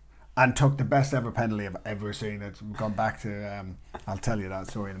dressed and took the best ever penalty I've ever seen. It's gone back to, I'll tell you that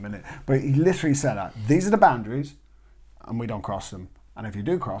story in a minute. But he literally said that these are the boundaries and we don't cross them. And if you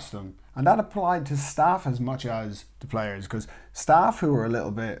do cross them, and that applied to staff as much as the players, because staff who were a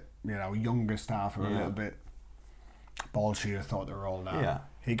little bit, you know, younger staff who were a little bit ballsy or thought they were all down, Yeah.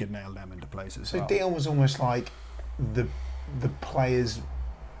 he could nail them into places. So Dion was almost like the player's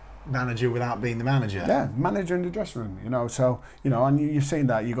manager without being the manager. Yeah, manager in the dressing room, you know. So, you know, and you've seen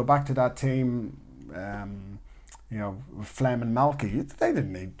that. You go back to that team, you know, Flem and Malky, they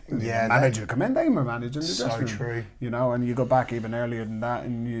didn't need Yeah, a manager to come in. They were managing the So dressing room. true. You know, and you go back even earlier than that,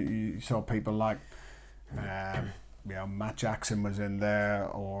 and you saw people like, you know, Matt Jackson was in there,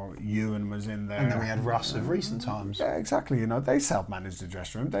 or Ewan was in there. And then we had Russ of recent times. Yeah, exactly. You know, they self-managed the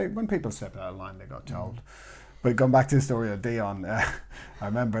dressing room. When people stepped out of line, they got told. But going back to the story of Dion, I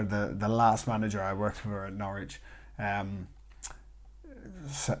remember the last manager I worked for at Norwich.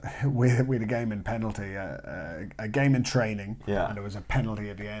 So we had a game in penalty, a game in training, Yeah. and there was a penalty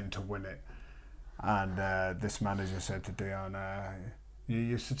at the end to win it. And this manager said to Dion, "You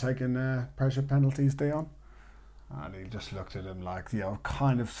used to taking pressure penalties, Dion?" And he just looked at him like, you know,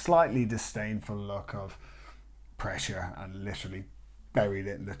 kind of slightly disdainful look of pressure, and literally buried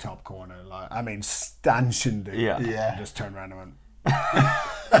it in the top corner. Like, I mean, stanchioned it. Yeah. Yeah. And just turned around and went.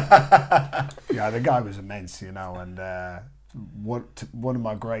 Yeah, the guy was immense, you know, and one of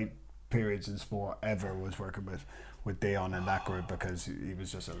my great periods in sport ever was working with Dion in that group, because he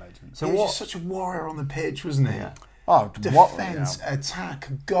was just a legend. So he was just such a warrior on the pitch, wasn't he? Yeah. Oh, Defence, attack,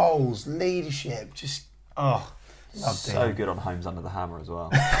 goals, leadership, just love So Dion. good on Homes Under the Hammer as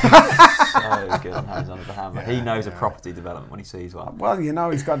well. So good on Homes Under the Hammer. He knows a property development when he sees one. Well, you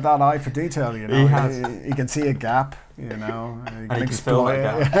know, he's got that eye for detail, you know. He has. He can see a gap, you know. He he can fill exploit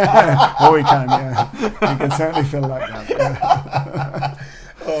that it. Oh, he can, yeah. He can certainly fill that gap. Yeah.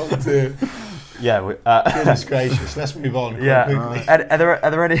 Oh dear. Yeah. Goodness gracious. Let's move on quite Yeah. quickly. Are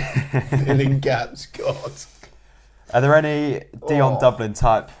there any Filling gaps, God. are there any Dion Dublin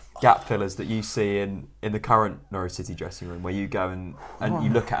type gap fillers that you see in the current Norwich City dressing room, where you go and you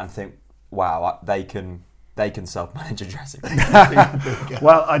look at and think, wow, they can they can self-manage a dressing room.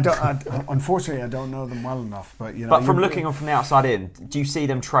 Well, unfortunately, I don't know them well enough. But But from looking on from the outside in, do you see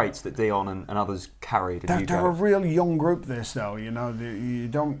them traits that Dion and others carried? They're a real young group. This though, you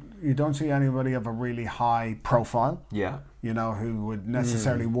don't see anybody of a really high profile. Yeah. Who would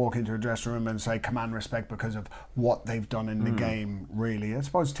necessarily walk into a dressing room and say command respect because of what they've done in the game. Really, I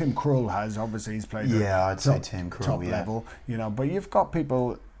suppose Tim Krul has. Obviously, he's played. I'd say Tim Krul, top level. But you've got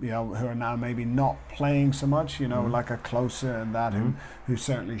people, who are now maybe not playing so much. Like a Closer and that, who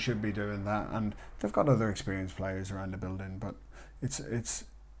certainly should be doing that. And they've got other experienced players around the building. But it's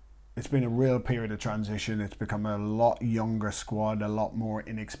been a real period of transition. It's become a lot younger squad, a lot more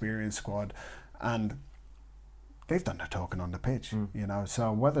inexperienced squad, and they've done the talking on the pitch,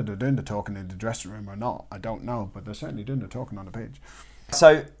 So whether they're doing the talking in the dressing room or not, I don't know. But they're certainly doing the talking on the pitch.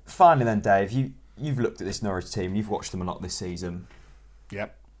 So finally, then, Dave, you've looked at this Norwich team. You've watched them a lot this season. Yep.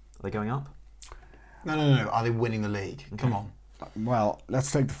 Are they going up? No. Are they winning the league? Okay. Come on. Well, let's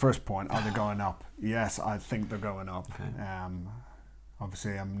take the first point. Are they going up? Yes, I think they're going up. Okay.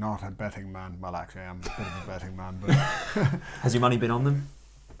 Obviously, I'm not a betting man. Well, actually, I'm a bit of a betting man. But has your money been on them?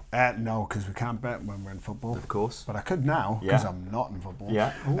 No, because we can't bet when we're in football. Of course. But I could now because I'm not in football.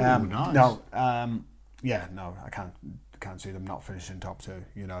 Yeah. Ooh, nice. No. No, I can't see them not finishing top two.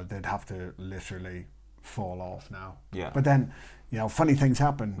 They'd have to literally fall off now. Yeah. But then, funny things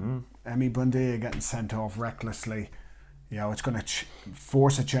happen. Emi Buendia getting sent off recklessly. It's going to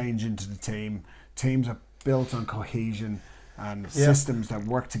force a change into the team. Teams are built on cohesion and systems that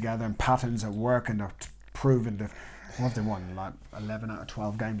work together and patterns that work, and they're proven to. What have they won? Like 11 out of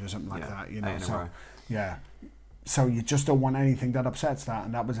 12 games or something like that. So you just don't want anything that upsets that,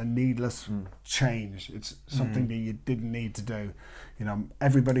 and that was a needless change. It's something that you didn't need to do.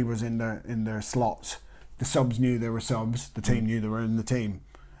 Everybody was in their slots. The subs knew they were subs. The team knew they were in the team.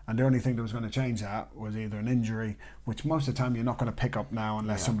 And the only thing that was going to change that was either an injury, which most of the time you're not going to pick up now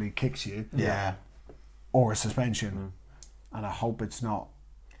unless somebody kicks you, or a suspension. And I hope it's not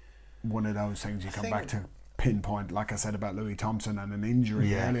one of those things you come back to pinpoint, like I said about Louis Thompson and an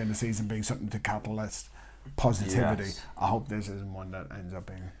injury earlier in the season being something to catalyst positivity. Yes. I hope this isn't one that ends up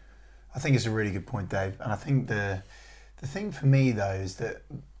being. I think it's a really good point, Dave. And I think the thing for me though is that,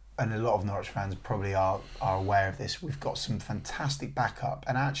 and a lot of Norwich fans probably are aware of this, we've got some fantastic backup,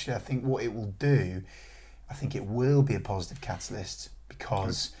 and actually I think what it will do, I think it will be a positive catalyst,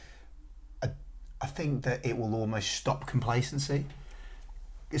 because I think that it will almost stop complacency,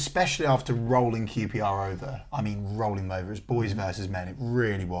 especially after rolling QPR over. I mean, rolling them over. It's boys versus men. It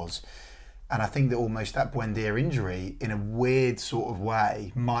really was. And I think that almost that Buendia injury, in a weird sort of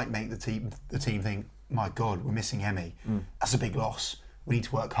way, might make the team think, my God, we're missing Emi. That's a big loss. We need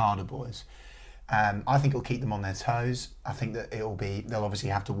to work harder, boys. I think it'll keep them on their toes. I think that they'll obviously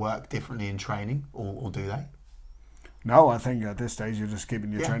have to work differently in training, or do they? No, I think at this stage you're just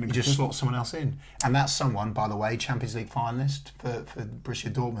keeping your training. You just slot someone else in. And that's someone, by the way, Champions League finalist for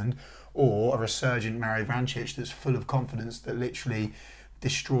Borussia Dortmund, or a resurgent Mario Vrancic that's full of confidence, that literally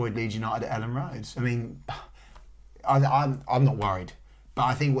destroyed Leeds United at Ellen Road. I mean, I'm not worried. But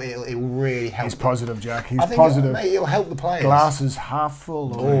I think it will really help. He's positive, Jack. He's positive. It'll help the players. Glass is half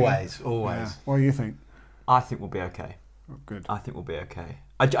full. Always. Yeah. What do you think? I think we'll be okay. Good. I think we'll be okay.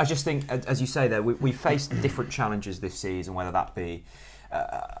 I just think, as you say there, we faced different challenges this season, whether that be,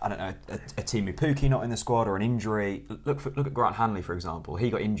 I don't know, a Timu Pukki not in the squad, or an injury. Look at Grant Hanley, for example.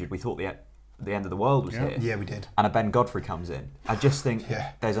 He got injured. We thought the end of the world was here. Yeah, we did. And a Ben Godfrey comes in. I just think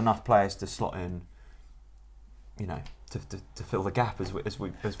there's enough players to slot in, to fill the gap, as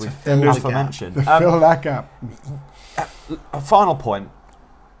we mentioned. Fill that gap. A final point.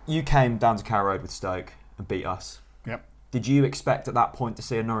 You came down to Carrow Road with Stoke and beat us. Yep. Did you expect at that point to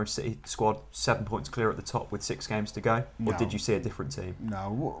see a Norwich City squad 7 points clear at the top with 6 games to go? Or did you see a different team?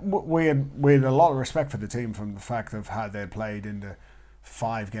 No. We had a lot of respect for the team from the fact of how they played in the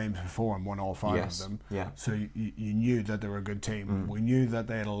 5 games before and won all 5 of them. Yeah. So you knew that they were a good team. We knew that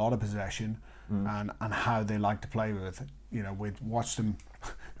they had a lot of possession and how they liked to play with it. We'd watched them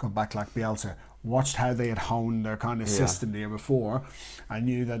go back like Bielsa, watched how they had honed their kind of system the year before. I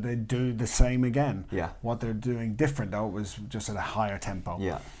knew that they'd do the same again. Yeah. What they're doing different though was just at a higher tempo.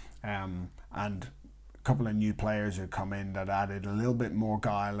 Yeah. And a couple of new players who come in that added a little bit more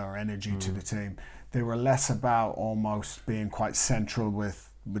guile or energy to the team. They were less about almost being quite central with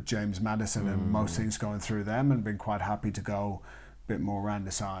James Maddison and most things going through them, and being quite happy to go a bit more around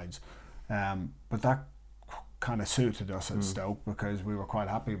the sides. But that kind of suited us at Stoke, because we were quite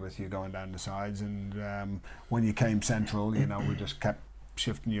happy with you going down the sides, and when you came central, we just kept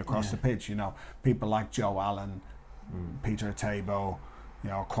shifting you across the pitch. People like Joe Allen, Peter Tabo,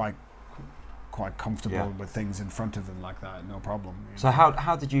 quite quite comfortable Yeah. with things in front of them like that, no problem. So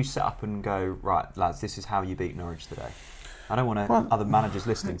how did you set up and go, right, lads, this is how you beat Norwich today? I don't want other managers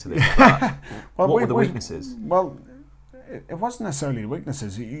listening to this, but what were the weaknesses? Well, it wasn't necessarily the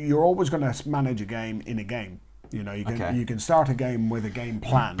weaknesses. You're always going to manage a game in a game. You know, you can start a game with a game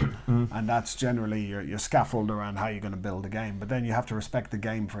plan, and that's generally your scaffold around how you're going to build a game. But then you have to respect the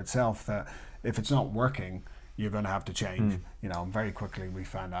game for itself, that if it's not working, you're going to have to change. You know, and very quickly we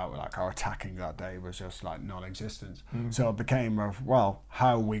found out like our attacking that day was just like non-existent. So it became of, well,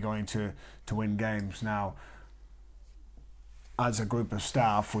 how are we going to win games now? As a group of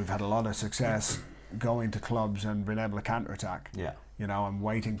staff, we've had a lot of success going to clubs and being able to counter-attack. Yeah. You know, and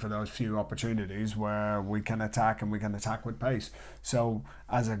waiting for those few opportunities where we can attack, and we can attack with pace. So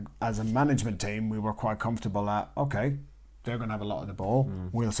as a management team, we were quite comfortable that, okay, they're going to have a lot of the ball,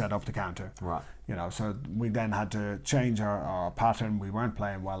 we'll set up the counter. Right. You know, so we then had to change our pattern. We weren't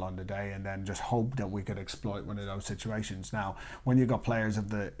playing well on the day, and then just hope that we could exploit one of those situations. Now, when you've got players of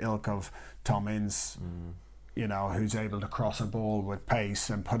the ilk of Tom Ince, you know, who's able to cross a ball with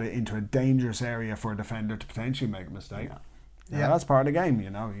pace and put it into a dangerous area for a defender to potentially make a mistake. Yeah, that's part of the game. You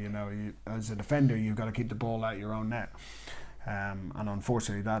know, as a defender, you've got to keep the ball out your own net. And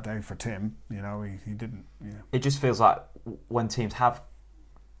unfortunately, that day for Tim, you know, he didn't. You know. It just feels like when teams have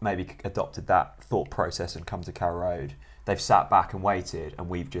maybe adopted that thought process and come to Carrow Road, they've sat back and waited, and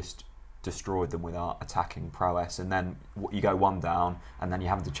we've just destroyed them with our attacking prowess. And then you go one down, and then you're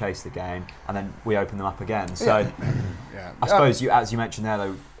having to chase the game, and then we open them up again. So I suppose, as you mentioned there,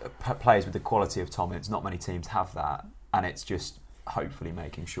 though, players with the quality of Tom Ince, not many teams have that. And it's just hopefully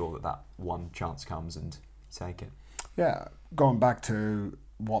making sure that one chance comes and you take it. Yeah, going back to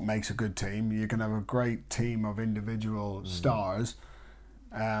what makes a good team, you can have a great team of individual stars,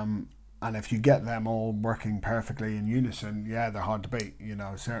 and if you get them all working perfectly in unison, they're hard to beat. You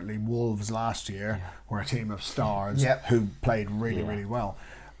know, certainly Wolves last year were a team of stars who played really, really well.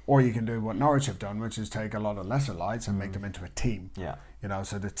 Or you can do what Norwich have done, which is take a lot of lesser lights and make them into a team. Yeah. You know,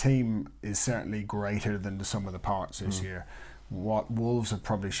 so the team is certainly greater than the sum of the parts this year. What Wolves have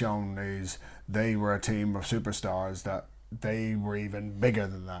probably shown is they were a team of superstars that they were even bigger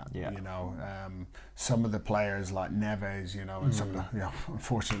than that. Yeah. You know, some of the players like Neves, you know, and some of the,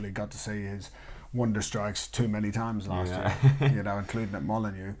 unfortunately got to see his wonder strikes too many times last year. You know, including at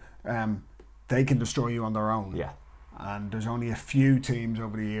Molineux. They can destroy you on their own. Yeah. And there's only a few teams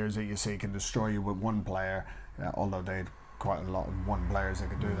over the years that you see can destroy you with one player, although they had quite a lot of one players that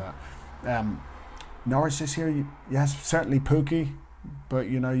could do that. Norwich this year, yes, certainly Pukki, but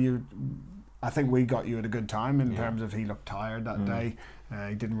you know, I think we got you at a good time in terms of he looked tired that day.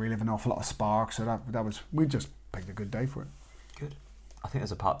 He didn't really have an awful lot of spark, so that was, we just picked a good day for it. Good. I think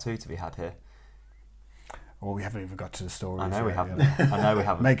there's a part 2 to be had here. Well, we haven't even got to the story. I know we haven't. I know we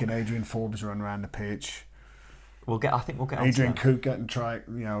haven't. Making Adrian Forbes run around the pitch. I think we'll get Adrian Cook getting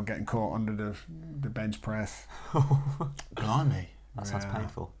caught under the bench press. Blimey, that sounds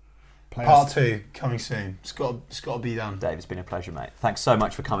painful. Part 2 coming soon. It's got to be done. Dave, it's been a pleasure, mate. Thanks so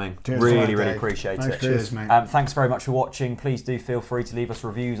much for coming. Cheers, really appreciate it. Cheers, mate. Thanks very much for watching. Please do feel free to leave us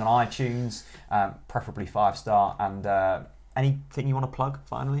reviews on iTunes, preferably 5-star. And anything you want to plug?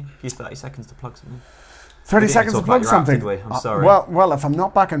 Finally, give 30 seconds to plug something. 30 seconds to plug something. I'm sorry. Well, if I'm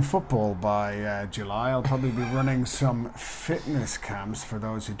not back in football by July, I'll probably be running some fitness camps for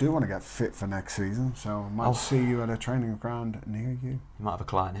those who do want to get fit for next season. So I might see you at a training ground near you. You might have a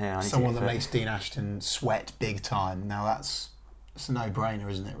client here. Someone that makes Dean Ashton sweat big time. Now that's a no-brainer,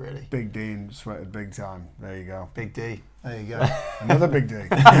 isn't it, really? Big Dean sweated big time. There you go. Big D. There you go. Another Big D. See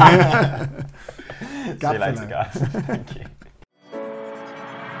you later, guys. Thank you.